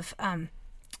heart of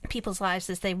people's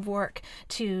lives as they work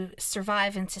to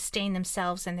survive and sustain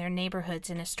themselves and their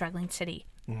neighborhoods in a struggling city.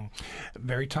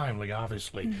 Very timely,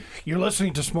 obviously. You're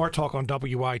listening to Smart Talk on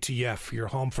WITF, your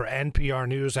home for NPR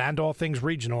News and all things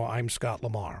regional. I'm Scott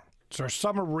Lamar. It's our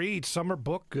summer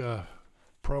book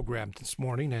program this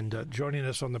morning, and joining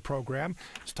us on the program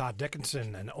is Todd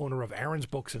Dickinson, an owner of Aaron's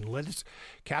Books in Lids,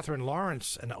 Catherine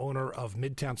Lawrence, an owner of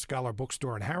Midtown Scholar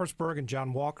Bookstore in Harrisburg, and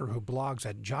John Walker, who blogs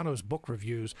at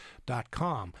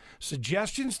jonosbookreviews.com.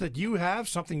 Suggestions that you have,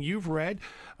 something you've read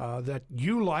that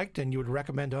you liked and you would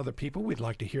recommend to other people, we'd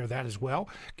like to hear that as well.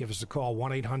 Give us a call,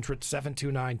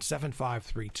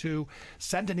 1-800-729-7532.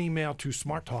 Send an email to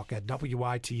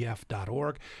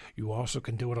smarttalk@witf.org. You also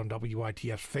can do it on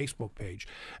WITF's Facebook page.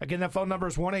 Again, that phone number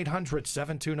is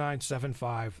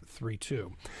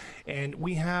 1-800-729-7532. And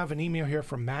we have an email here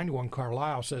from Manuel in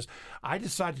Carlisle. Says, I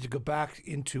decided to go back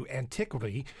into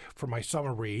antiquity for my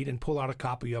summer read and pull out a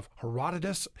copy of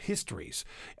Herodotus Histories.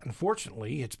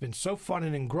 Unfortunately, it's been so fun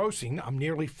and engrossing, I'm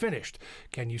nearly finished.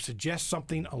 Can you suggest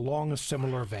something along a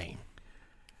similar vein?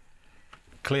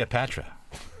 Cleopatra.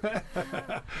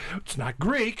 It's not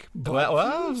Greek. But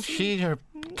Well, she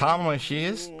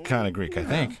is kind of Greek, I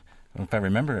think. If I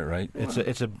remember it right.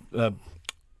 It's a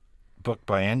book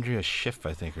by Andrea Schiff,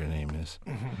 I think her name is.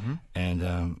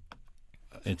 And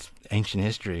it's ancient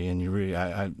history, and you really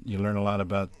you learn a lot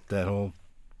about that whole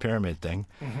pyramid thing.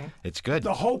 It's good.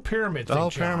 The whole pyramid thing. The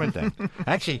whole pyramid thing.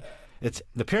 Actually,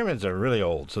 the pyramids are really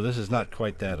old, so this is not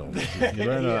quite that old. You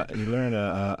learn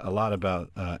a lot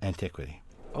about antiquity.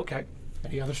 Okay.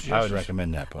 Any other suggestions? I would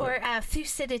recommend that book. Or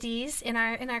Thucydides in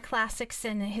our classics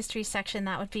and history section.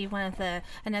 That would be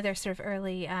another sort of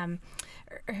early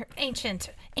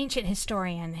ancient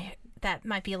historian that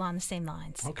might be along the same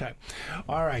lines. Okay.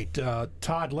 All right.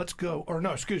 Todd, let's go. Or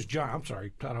no, excuse John. I'm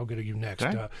sorry. Todd, I'll go to you next.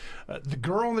 Okay. The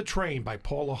Girl on the Train by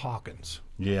Paula Hawkins.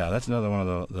 Yeah, that's another one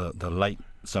of the light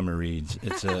summer reads.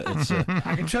 It's a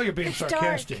I can tell you're being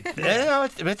sarcastic. yeah,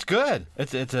 no, it's good.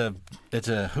 It's a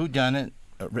whodunit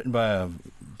written by a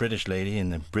British lady in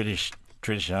the British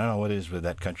tradition. I don't know what it is with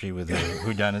that country with the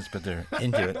whodunits, but they're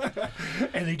into it.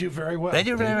 And they do very well. They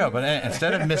do very well. But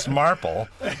instead of Miss Marple,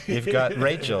 you've got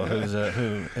Rachel,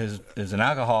 who is an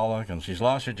alcoholic, and she's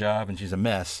lost her job, and she's a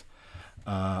mess.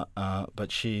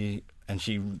 But she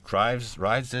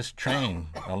rides this train,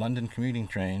 a London commuting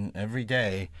train, every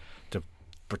day to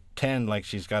pretend like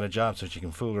she's got a job so she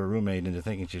can fool her roommate into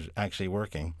thinking she's actually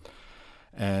working.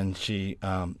 And she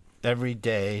every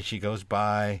day she goes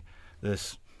by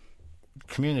this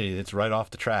community that's right off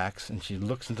the tracks, and she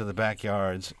looks into the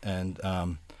backyards, and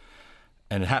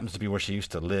it happens to be where she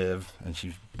used to live, and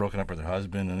she's broken up with her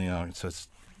husband, and so it's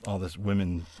all this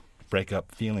women break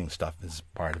up feeling stuff is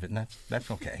part of it, and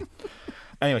that's okay.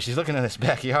 Anyway, she's looking at this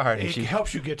backyard, and it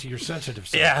helps you get to your sensitive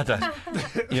side. Yeah, it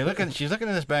does. She's looking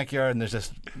at this backyard, and there's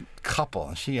this couple,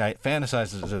 and she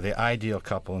fantasizes of the ideal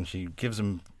couple, and she gives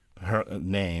them her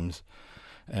names,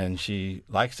 and she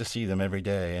likes to see them every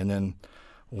day. And then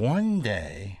one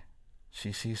day,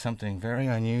 she sees something very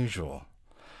unusual,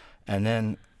 and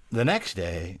then the next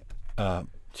day,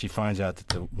 she finds out that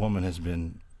the woman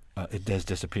has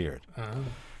disappeared. Uh-huh.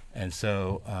 And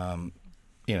so,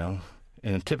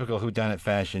 in a typical whodunit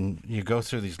fashion, you go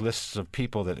through these lists of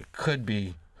people that it could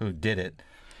be who did it,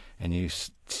 and you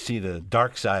see the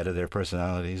dark side of their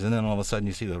personalities, and then all of a sudden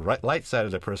you see the light side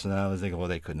of their personalities. They go, well,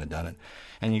 they couldn't have done it,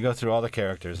 and you go through all the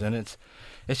characters, and it's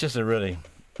just a really,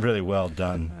 really well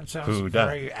done. That sounds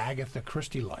very Agatha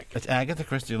Christie-like. It's Agatha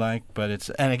Christie-like, but it's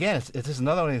just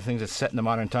another one of the things that's set in the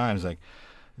modern times. Like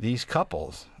these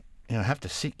couples, have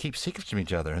to keep secrets from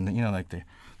each other, and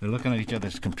they're looking at each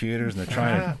other's computers, and they're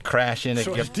trying to crash in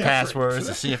and get passwords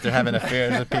to see if they're having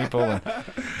affairs with people. And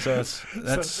so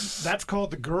that's called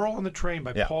The Girl on the Train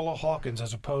by Paula Hawkins,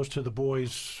 as opposed to The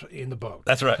Boys in the Boat.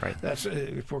 That's right. That's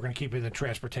if we're going to keep it in the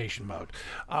transportation mode.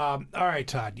 All right,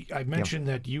 Todd. I mentioned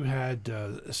that you had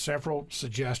several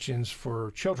suggestions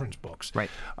for children's books.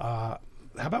 Right. How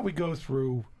about we go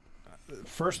through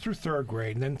first through third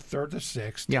grade, and then third to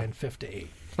sixth, and fifth to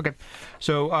eighth. Okay.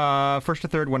 So first to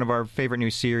third, one of our favorite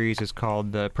new series is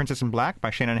called The Princess in Black by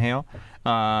Shannon Hale.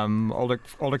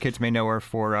 Older kids may know her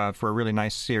for a really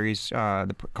nice series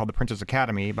called The Princess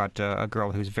Academy, about a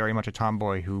girl who's very much a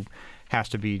tomboy who has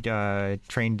to be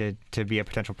trained to be a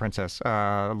potential princess.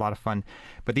 A lot of fun.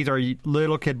 But these are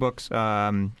little kid books,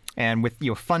 and with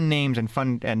fun names and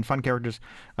fun characters.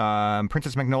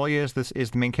 Princess Magnolia is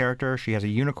the main character. She has a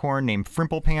unicorn named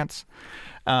Frimplepants.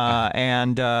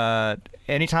 And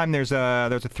anytime there's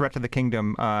a threat to the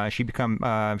kingdom, she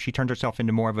turns herself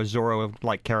into more of a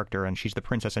Zorro-like character, and she's the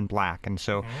Princess in Black, and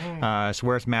so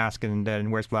wears mask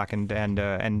and wears black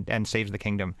and saves the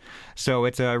kingdom. So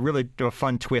it's a really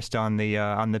fun twist on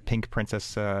the Pink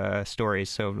Princess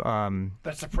stories. So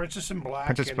that's the Princess in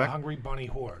Black and the Hungry Bunny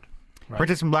Horde. Right.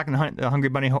 Princess in Black and the Hungry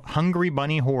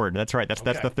Bunny Horde. That's right. That's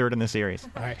the third in the series.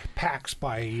 All right. Pax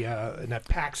by and that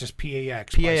Pax is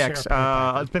PAX. PAX.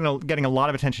 It's been getting a lot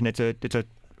of attention. It's a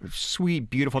sweet,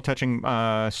 beautiful, touching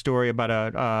story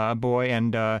about a boy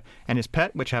and his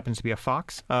pet, which happens to be a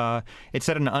fox. It's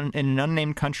set in an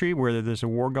unnamed country where there's a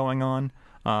war going on.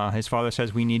 His father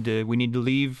says we need to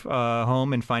leave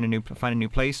home and find a new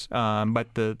place,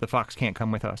 but the fox can't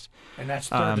come with us. And that's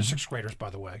third to sixth graders,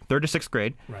 by the way. Third to sixth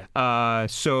grade. Right.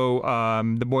 So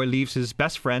the boy leaves his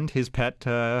best friend, his pet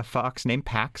fox named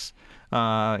Pax,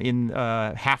 in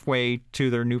halfway to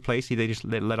their new place. They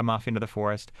let him off into the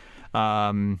forest.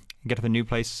 Get to the new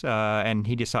place, and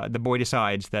the boy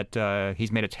decides that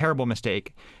he's made a terrible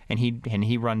mistake, and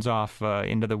he runs off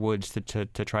into the woods to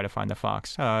try to find the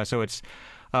fox. So it's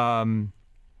got a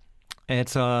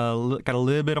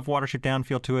little bit of Watership Down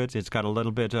feel to it. It's got a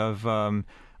little bit of a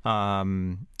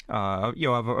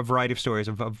variety of stories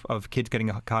of kids getting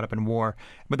caught up in war.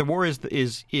 But the war is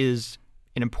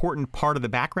an important part of the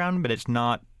background, but it's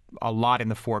not a lot in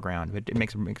the foreground. It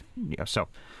makes so.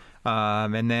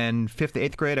 And then fifth to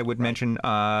eighth grade, I would mention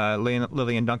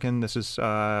Lillian Duncan. This is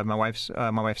my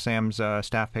wife Sam's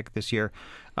staff pick this year.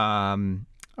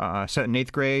 Set in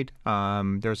eighth grade,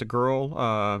 there's a girl,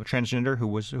 transgender, who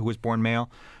was born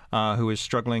male, who is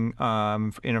struggling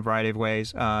in a variety of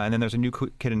ways. And then there's a new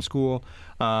kid in school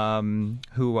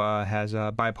who has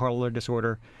bipolar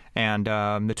disorder, and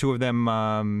the two of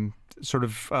them sort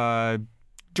of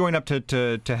join up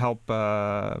to help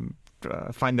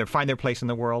find their place in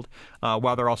the world,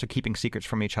 while they're also keeping secrets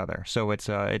from each other. So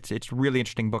it's really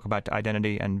interesting book about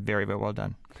identity and very, very well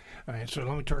done. All right, so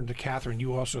let me turn to Catherine.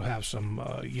 You also have some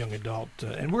young adult,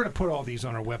 and we're going to put all these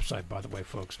on our website, by the way,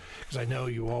 folks, because I know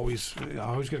you always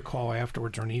get a call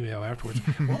afterwards or an email afterwards.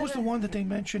 What was the one that they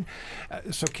mentioned?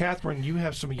 So, Catherine, you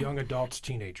have some young adults,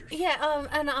 teenagers. Yeah,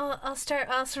 and I'll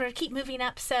sort of keep moving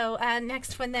up. So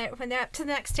next, when they're up to the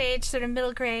next stage, sort of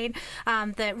middle grade,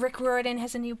 the Rick Riordan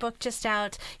has a new book just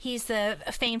out. He's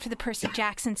famed for the Percy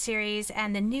Jackson series,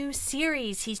 and the new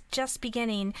series he's just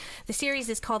beginning. The series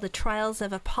is called The Trials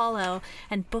of Apollo,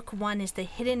 and book 1 is The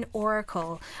Hidden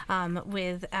Oracle,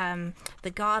 with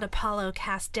the god Apollo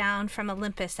cast down from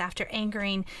Olympus after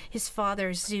angering his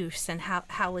father Zeus, and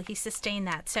how will he sustain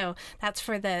that. So that's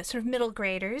for the sort of middle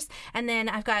graders. And then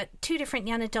I've got 2 different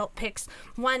young adult picks.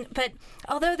 One, but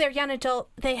although they're young adult,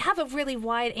 they have a really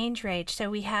wide age range. So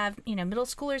we have, middle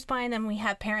schoolers buying them, we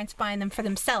have parents buying them for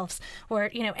themselves,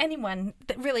 or, anyone,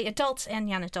 really adults and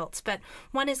young adults. But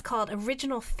one is called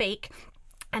Original Fake,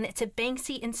 and it's a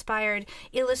Banksy-inspired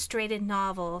illustrated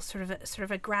novel, sort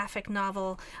of a graphic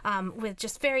novel, with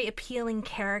just very appealing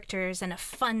characters and a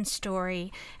fun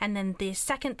story. And then the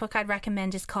second book I'd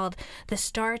recommend is called The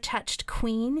Star-Touched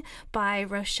Queen by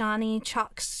Roshani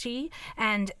Chokshi,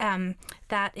 and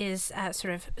that is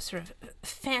sort of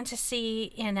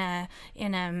fantasy in a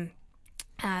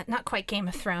not quite Game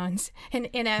of Thrones, in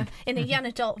a young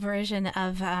adult version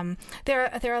of there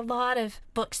are a lot of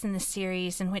books in the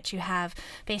series in which you have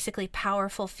basically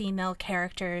powerful female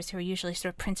characters who are usually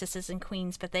sort of princesses and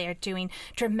queens, but they are doing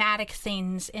dramatic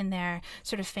things in their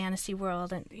sort of fantasy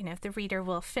world. And if the reader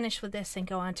will finish with this and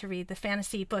go on to read the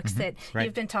fantasy books that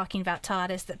you've been talking about,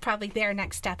 Todd, is that probably their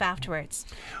next step afterwards.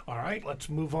 All right, let's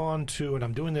move on to, and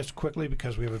I'm doing this quickly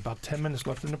because we have about 10 minutes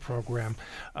left in the program,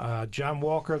 John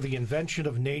Walker, The Invention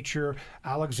of Nature,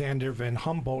 Alexander van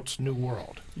Humboldt's New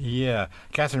World. Yeah.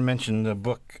 Catherine mentioned the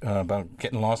book about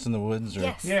getting lost in the woods.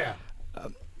 Yes. Yeah.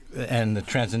 And the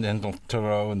transcendental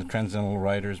Thoreau and the transcendental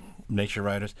writers, nature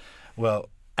writers. Well,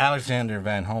 Alexander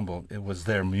van Humboldt, it was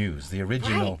their muse, the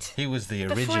original. Right. He was the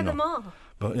original. Before them all.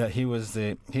 But yeah, he was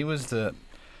the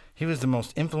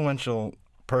most influential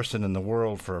person in the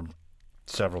world for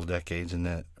several decades in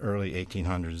the early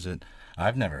 1800s that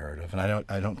I've never heard of, and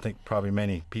I don't think probably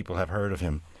many people have heard of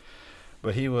him.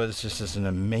 But he was just an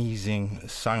amazing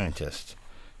scientist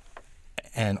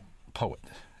and poet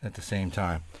at the same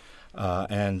time.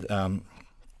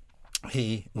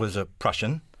 He was a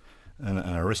Prussian, an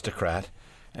aristocrat,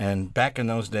 and back in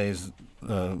those days,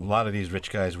 a lot of these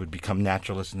rich guys would become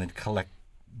naturalists and they'd collect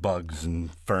bugs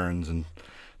and ferns and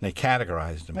they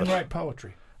categorized them. And write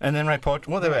poetry. And then write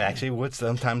poetry. Well, they would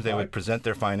sometimes they would present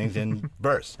their findings in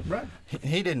verse. Right.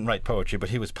 He didn't write poetry, but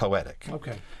he was poetic.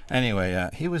 Okay. Anyway,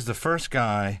 he was the first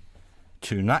guy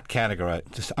to not categorize,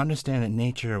 to understand that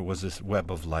nature was this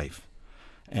web of life.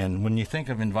 And when you think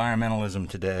of environmentalism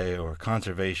today or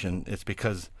conservation, it's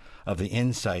because of the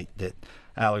insight that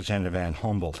Alexander van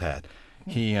Humboldt had.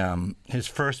 His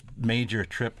first major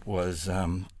trip was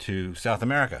to South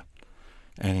America,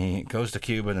 and he goes to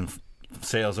Cuba and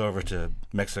sails over to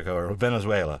Mexico or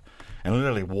Venezuela and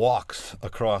literally walks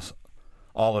across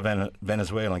all of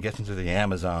Venezuela and gets into the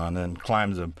Amazon and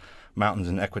climbs the mountains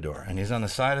in Ecuador. And he's on the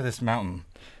side of this mountain,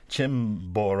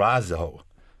 Chimborazo,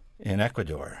 in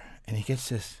Ecuador, and he gets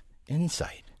this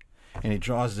insight. And he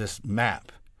draws this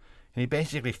map. And he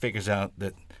basically figures out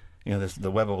that,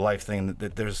 the web of life thing,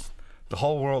 that there's the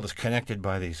whole world is connected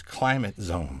by these climate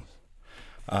zones.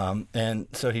 And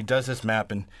so he does this map,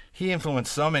 and he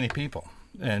influenced so many people.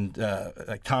 And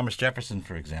like Thomas Jefferson,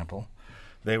 for example,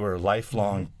 they were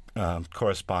lifelong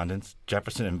correspondents.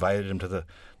 Jefferson invited him to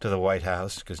the White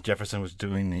House because Jefferson was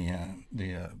doing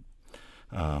the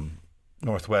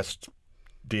Northwest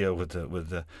deal with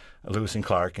the Lewis and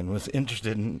Clark, and was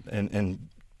interested in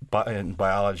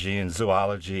biology and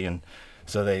zoology, and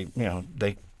so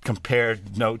they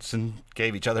compared notes and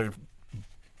gave each other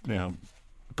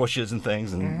bushes and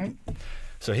things, and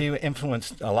so he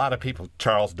influenced a lot of people.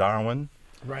 Charles Darwin.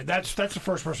 Right. That's the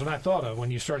first person I thought of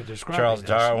when you started describing Charles this.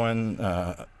 Darwin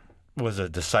was a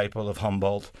disciple of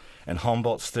Humboldt, and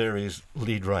Humboldt's theories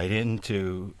lead right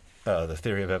into the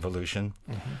theory of evolution.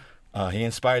 He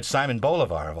inspired Simon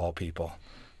Bolivar, of all people,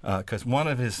 because one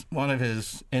of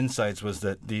his insights was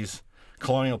that these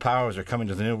colonial powers are coming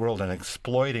to the New World and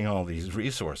exploiting all these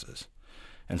resources.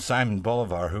 And Simon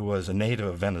Bolivar, who was a native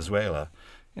of Venezuela,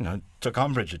 took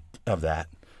umbrage of that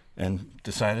and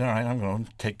decided, all right, I'm going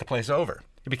to take the place over.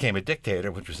 He became a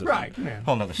dictator, which was a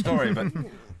whole other story, but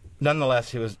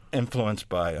nonetheless, he was influenced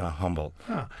by Humboldt.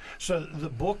 So the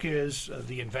book is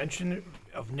The Invention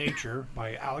of Nature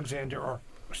by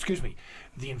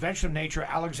The Invention of Nature,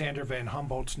 Alexander van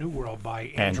Humboldt's New World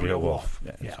by Andrea Wolf.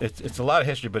 Yeah. It's a lot of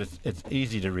history, but it's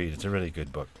easy to read. It's a really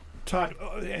good book. Todd,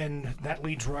 and that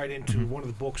leads right into one of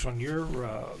the books on your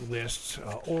list,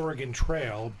 Oregon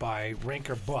Trail by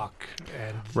Rinker Buck,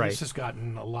 and this has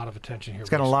gotten a lot of attention here.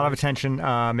 It's gotten a lot of attention.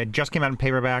 It just came out in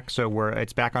paperback, so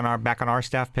it's back on our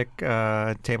staff pick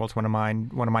table. It's one of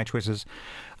my choices.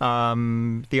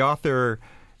 The author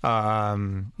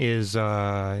is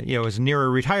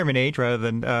nearer retirement age rather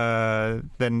than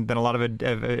a lot of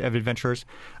adventurers.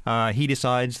 He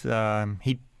decides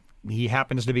he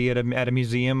happens to be at a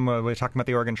museum. We're talking about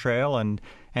the Oregon Trail, and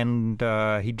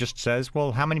he just says,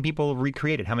 "Well, how many people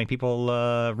recreate it? How many people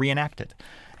reenact it?"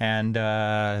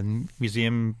 And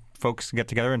museum folks get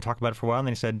together and talk about it for a while. And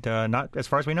they said, "Not as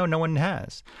far as we know, no one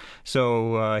has."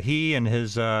 So he and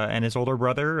his older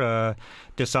brother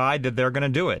decide that they're going to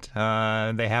do it.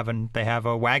 They have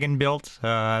a wagon built.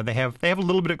 They have a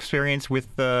little bit of experience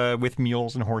with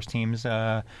mules and horse teams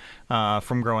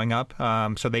from growing up.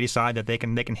 So they decide that they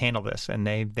can handle this, and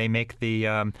they make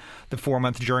the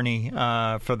 4-month journey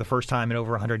for the first time in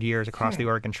over 100 years across the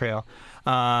Oregon Trail.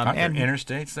 And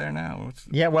interstates there now.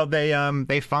 Yeah, well,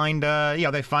 they find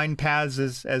paths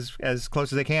as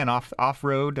close as they can off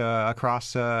road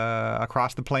across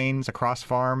the plains, across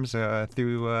farms,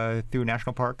 through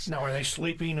national parks. Now, are they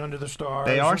sleeping under the stars?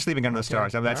 They are sleeping under the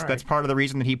stars. I mean, that's part of the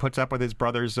reason that he puts up with his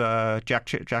brother's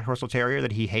Jack Russell Terrier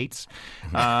that he hates.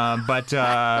 But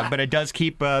it does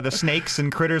keep the snakes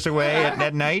and critters away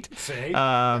at night. See?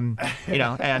 And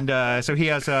so he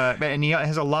has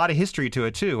a lot of history to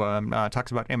it too.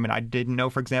 Talks about him, and I didn't know,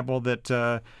 for example,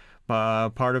 that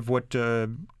part of what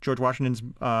George Washington's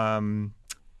work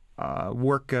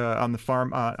on the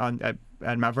farm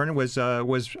at Mount Vernon was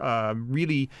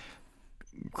really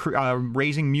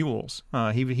raising mules.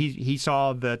 He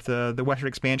saw that the westward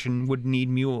expansion would need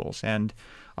mules, and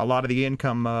a lot of the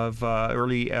income of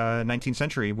early 19th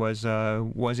century was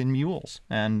in mules,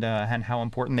 and how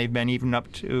important they've been even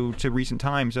up to recent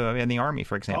times in the Army,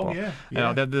 for example. Oh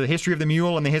yeah. The history of the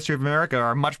mule and the history of America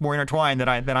are much more intertwined than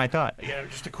I thought. Yeah,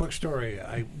 just a quick story.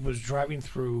 I was driving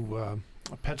through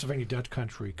Pennsylvania Dutch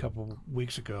country a couple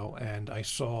weeks ago, and I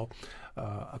saw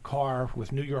a car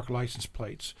with New York license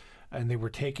plates. And they were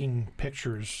taking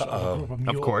pictures of a group of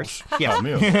mules. Of course. Yeah.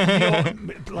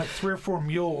 Like 3 or 4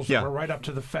 mules that were right up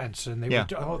to the fence. And they were,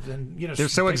 they're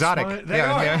so exotic. They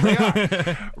are.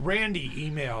 Randy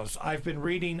emails, I've been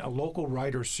reading a local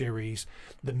writer series,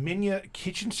 the Minya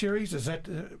Kitchen series. Is that,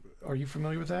 are you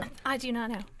familiar with that? I do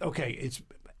not know. Okay, it's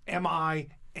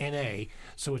Mina,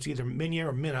 so it's either Minya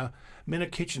or Minna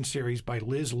Kitchen series by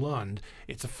Liz Lund.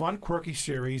 It's a fun, quirky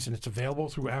series, and it's available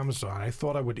through Amazon. I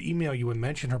thought I would email you and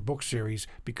mention her book series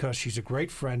because she's a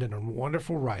great friend and a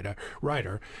wonderful writer.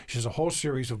 She has a whole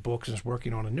series of books and is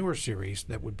working on a newer series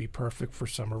that would be perfect for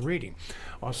summer reading.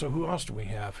 Also, who else do we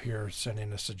have here send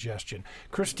in a suggestion?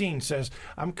 Christine says,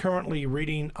 I'm currently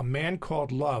reading A Man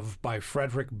Called Love by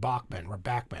Frederick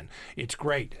Backman. It's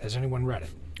great. Has anyone read it?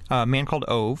 A Man Called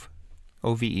Ove,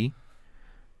 O-V-E.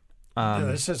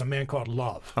 This says A Man Called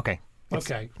Love. Okay.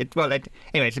 Okay.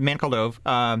 Anyway, it's A Man Called Ove,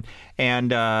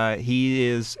 and he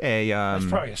is a. That's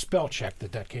probably a spell check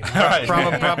that came out.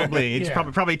 Probably, it's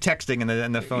probably texting,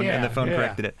 and the phone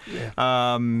corrected it.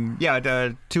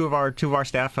 Yeah. Two of our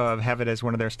staff have it as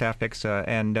one of their staff picks,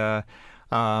 and.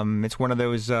 It's one of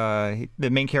those. The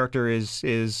main character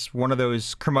is one of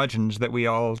those curmudgeons that we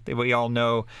all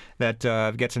know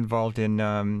that gets involved in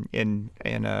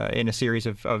a series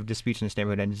of disputes in this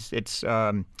neighborhood, and it's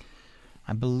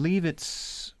I believe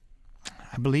it's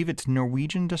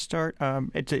Norwegian to start.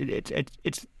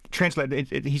 It's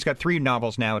translated. He's got 3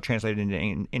 novels now translated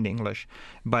into English,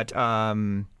 but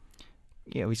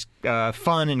he's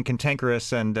fun and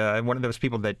cantankerous, and one of those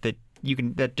people that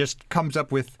just comes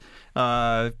up with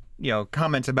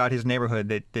comments about his neighborhood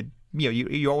that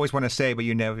you always want to say, but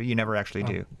you never actually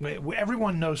do.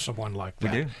 Everyone knows someone like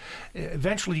that. We do.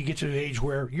 Eventually, you get to the age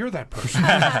where you're that person.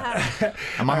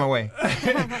 I'm on my way.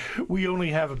 We only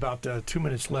have about 2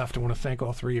 minutes left. I want to thank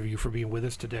all 3 of you for being with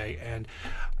us today. And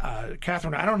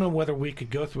Catherine, I don't know whether we could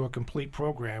go through a complete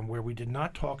program where we did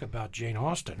not talk about Jane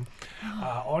Austen.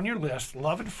 On your list,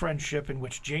 Love and Friendship, in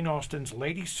which Jane Austen's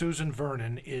Lady Susan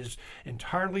Vernon is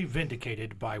entirely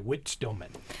vindicated by Whit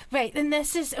Stillman. Right, and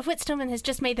Whit Stillman has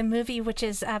just made the movie, which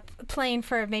is playing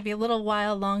for maybe a little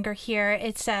while longer here.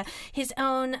 It's his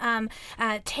own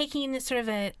taking sort of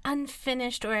an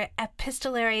unfinished or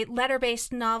epistolary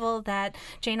letter-based novel that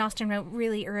Jane Austen wrote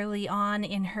really early on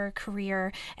in her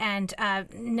career and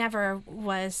never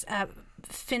was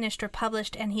finished or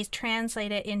published, and he's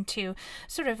translated it into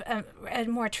sort of a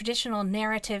more traditional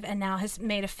narrative, and now has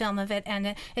made a film of it,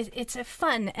 and it's a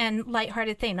fun and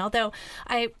lighthearted thing. Although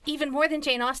even more than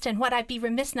Jane Austen, what I'd be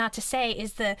remiss not to say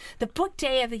is the book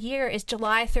day of the year is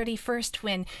July 31st,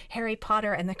 when Harry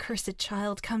Potter and the Cursed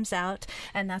Child comes out,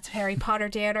 and that's Harry Potter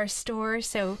Day at our store.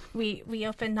 So we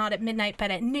open not at midnight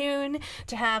but at noon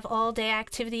to have all day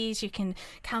activities. You can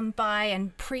come by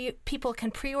and people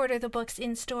can pre-order the books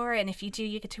in store, and if you do,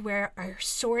 you get to wear our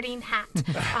sorting hat.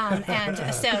 And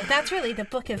so that's really the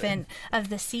book event of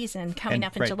the season coming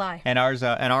up in July. And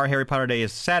our Harry Potter Day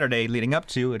is Saturday, leading up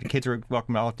to. The kids are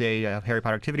welcome to all day Harry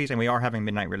Potter activities, and we are having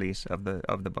midnight release of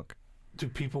the book. Do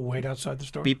people wait outside the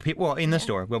store? Well, in the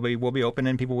store, we'll be open,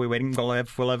 and people will be waiting. We'll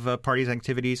have parties,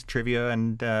 activities, trivia,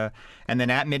 and then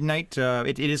at midnight,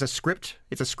 it is a script.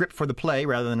 It's a script for the play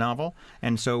rather than a novel,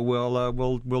 and so we'll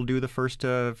do the first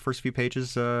few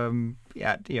pages right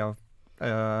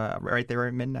there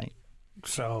at midnight.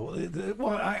 So,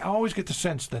 I always get the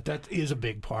sense that is a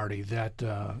big party. That's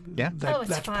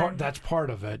fun. That's part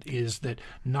of it. Is that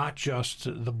not just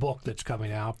the book that's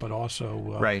coming out, but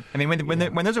also right. I mean, when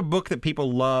there's a book that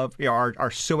people love,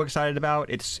 are so excited about,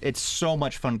 it's so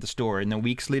much fun at the store in the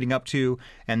weeks leading up to,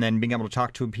 and then being able to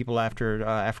talk to people after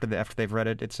they've read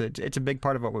it. It's a big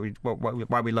part of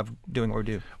why we love doing what we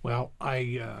do. Well,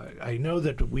 I know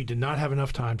that we did not have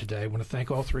enough time today. I want to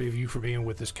thank all three of you for being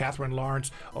with us. Catherine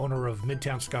Lawrence, owner of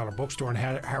Midtown Scholar Bookstore in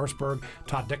Harrisburg,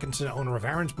 Todd Dickinson, owner of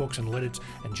Aaron's Books in Lidditz,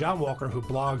 and John Walker, who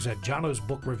blogs at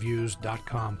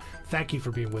jonosbookreviews.com. Thank you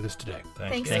for being with us today.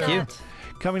 Thank you.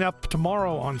 Coming up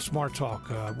tomorrow on Smart Talk,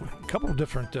 a couple of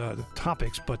different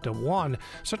topics, but one,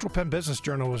 Central Penn Business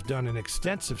Journal has done an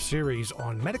extensive series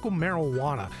on medical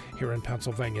marijuana here in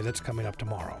Pennsylvania. That's coming up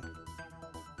tomorrow.